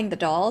about having the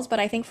dolls,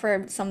 but I think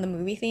for some of the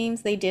movie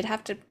themes, they did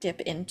have to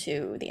dip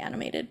into the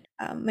animated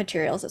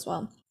materials as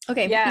well.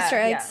 Okay, Easter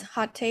eggs,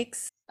 hot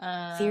takes,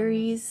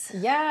 theories.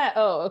 Yeah.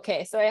 Oh,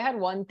 okay. So I had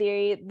one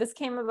theory. This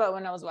came about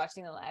when I was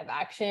watching the live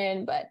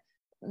action, but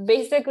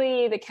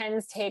basically the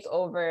Kens take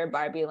over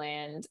Barbie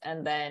Land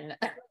and then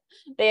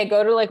they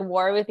go to like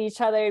war with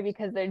each other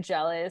because they're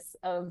jealous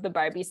of the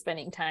Barbie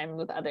spending time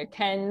with other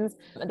Kens.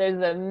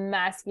 There's a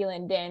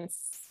masculine dance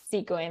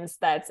sequence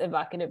that's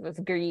evocative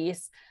of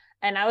Greece.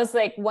 And I was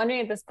like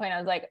wondering at this point, I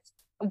was like,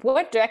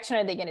 what direction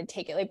are they going to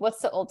take it? Like,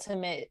 what's the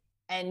ultimate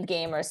end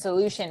game or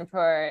solution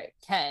for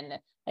Ken?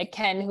 Like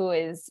Ken, who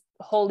is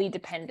wholly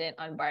dependent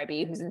on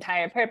Barbie, whose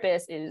entire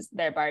purpose is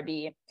their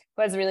Barbie,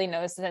 who has really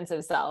no sense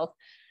of self.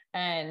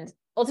 And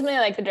ultimately,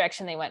 like the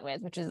direction they went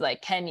with, which is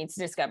like Ken needs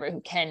to discover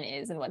who Ken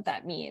is and what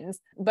that means.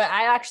 But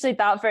I actually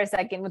thought for a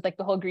second with like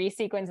the whole Grease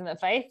sequence and the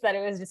fights that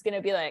it was just going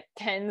to be like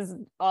Kens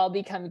all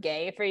become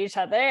gay for each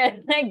other.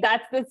 And like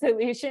that's the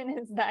solution,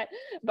 is that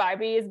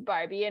Barbie is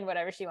Barbie and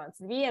whatever she wants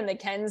to be. And the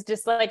Kens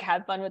just like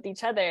have fun with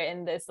each other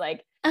in this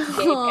like gay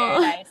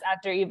paradise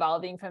after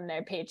evolving from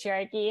their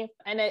patriarchy.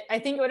 And I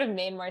think it would have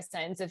made more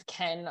sense if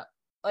Ken,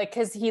 like,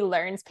 because he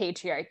learns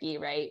patriarchy,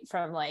 right,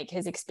 from like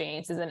his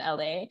experiences in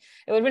LA. It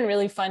would have been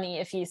really funny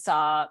if he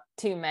saw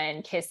two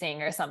men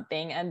kissing or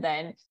something, and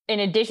then in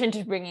addition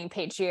to bringing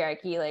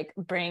patriarchy, like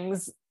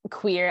brings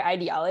queer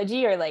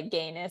ideology or like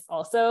gayness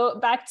also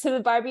back to the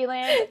Barbie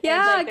land.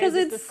 Yeah, because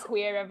it's this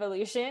queer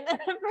revolution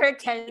for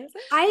Kens.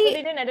 But they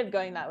didn't end up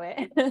going that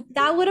way.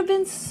 That would have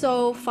been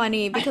so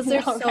funny because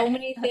there's so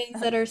many things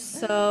that are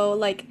so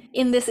like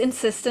in this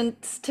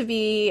insistence to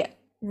be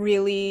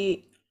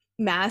really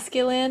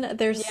masculine.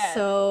 There's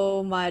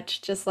so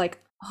much just like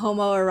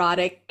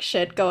homoerotic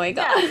shit going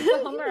on.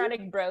 The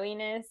homoerotic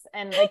broiness,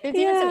 and like there's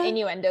even some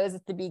innuendos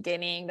at the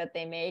beginning that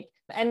they make,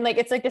 and like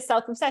it's like a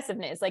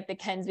self-obsessiveness, like the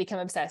Kens become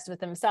obsessed with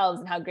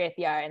themselves and how great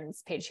they are in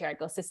this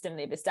patriarchal system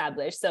they've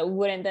established. So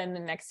wouldn't then the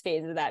next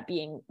phase of that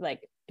being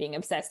like being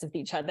obsessed with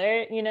each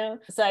other, you know?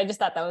 So I just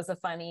thought that was a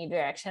funny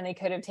direction they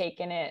could have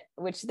taken it,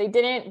 which they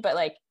didn't, but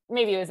like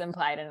maybe it was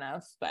implied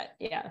enough. But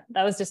yeah,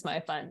 that was just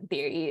my fun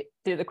theory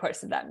through the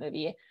course of that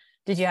movie.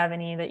 Did you have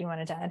any that you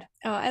wanted to add?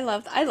 Oh, I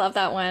love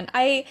that one.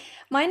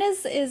 Mine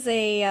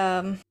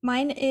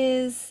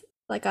is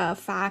like a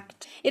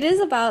fact. It is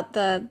about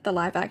the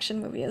live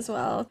action movie as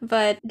well.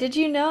 But did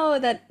you know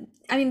that,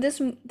 I mean,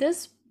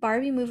 this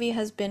Barbie movie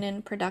has been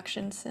in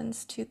production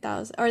since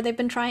 2000, or they've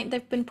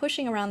been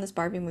pushing around this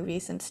Barbie movie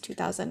since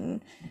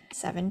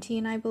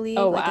 2017, I believe.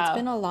 Oh, like wow. It's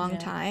been a long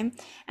time.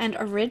 And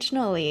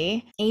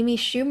originally Amy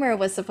Schumer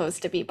was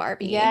supposed to be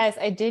Barbie. Yes,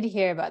 I did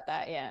hear about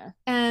that, yeah.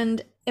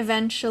 And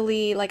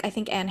eventually, like I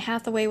think Anne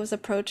Hathaway was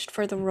approached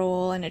for the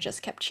role and it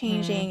just kept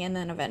changing, and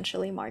then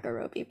eventually Margot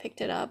Robbie picked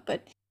it up.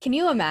 But can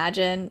you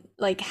imagine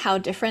like how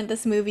different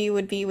this movie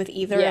would be with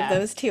either of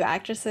those two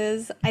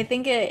actresses? I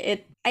think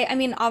I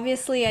mean,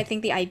 obviously, I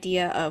think the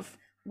idea of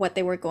what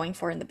they were going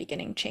for in the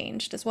beginning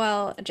changed as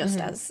well, just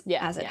as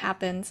it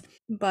happens.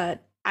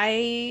 But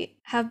I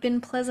have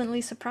been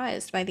pleasantly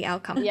surprised by the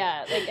outcome.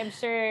 Yeah, like I'm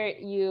sure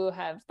you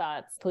have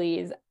thoughts.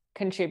 Please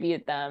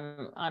contribute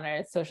them on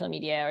our social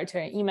media or to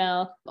our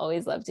email.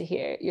 Always love to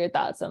hear your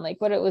thoughts on like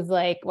what it was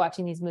like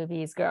watching these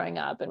movies growing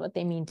up and what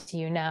they mean to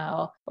you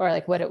now, or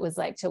like what it was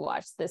like to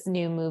watch this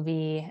new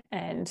movie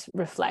and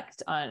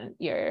reflect on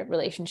your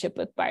relationship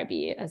with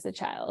Barbie as a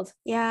child.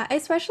 Yeah,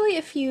 especially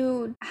if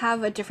you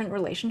have a different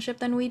relationship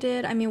than we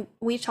did. I mean,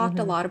 we talked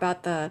a lot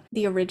about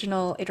the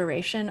original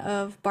iteration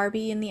of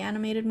Barbie in the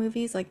animated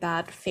movies, like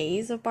that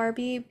phase of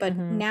Barbie, but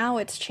now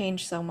it's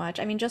changed so much.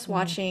 I mean, just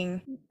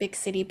watching Big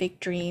City, Big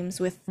Dreams themes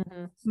with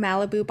Mhm.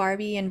 Malibu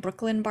Barbie and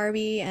Brooklyn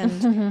Barbie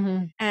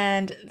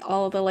and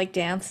all the like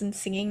dance and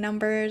singing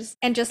numbers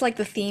and just like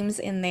the themes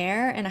in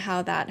there and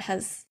how that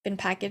has been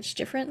packaged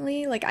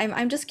differently. Like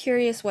I'm just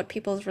curious what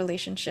people's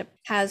relationship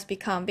has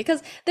become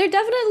because they're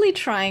definitely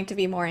trying to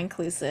be more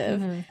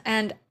inclusive.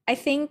 And I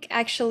think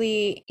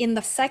actually in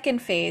the second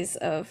phase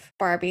of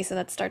Barbie, so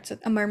that starts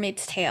with A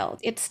Mermaid's Tale,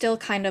 it's still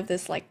kind of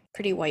this like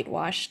pretty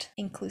whitewashed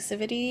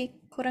inclusivity,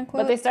 quote But they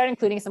unquote. start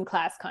including some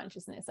class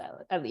consciousness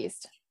at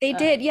least. They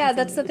did, In yeah, some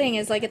that's of the the thing,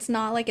 is themes. like it's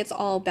not like it's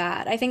all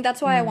bad. I think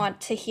that's why I want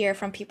to hear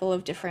from people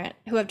of different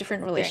who have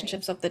different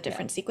relationships Experience. of the Yeah.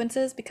 different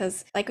sequences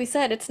because like we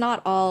said, it's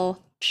not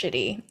all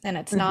shitty and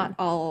it's not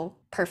all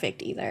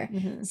perfect either.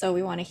 So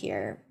we want to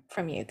hear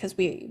from you because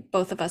we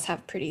both of us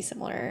have pretty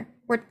similar,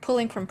 we're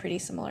pulling from pretty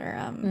similar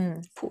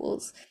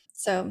pools.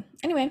 So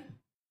anyway,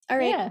 all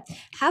right. Yeah.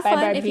 Have Bye,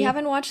 fun. If you Barbie.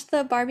 haven't watched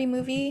the Barbie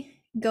movie,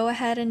 go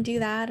ahead and do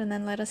that and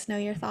then let us know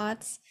your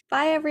thoughts.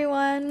 Bye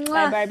everyone. Bye,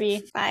 Mwah.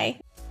 Barbie. Bye.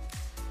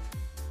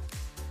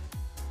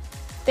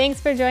 Thanks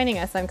for joining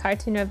us on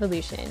Cartoon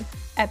Revolution.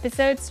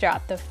 Episodes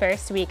drop the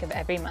first week of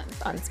every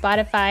month on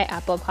Spotify,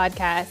 Apple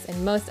Podcasts,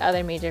 and most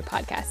other major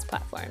podcast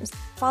platforms.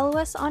 Follow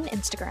us on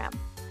Instagram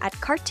at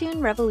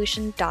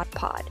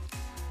cartoonrevolution.pod.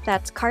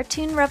 That's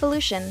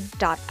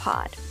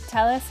cartoonrevolution.pod.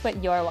 Tell us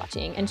what you're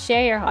watching and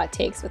share your hot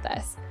takes with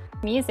us.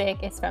 Music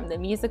is from The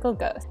Musical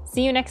Ghost.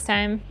 See you next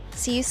time.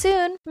 See you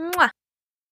soon. Mwah!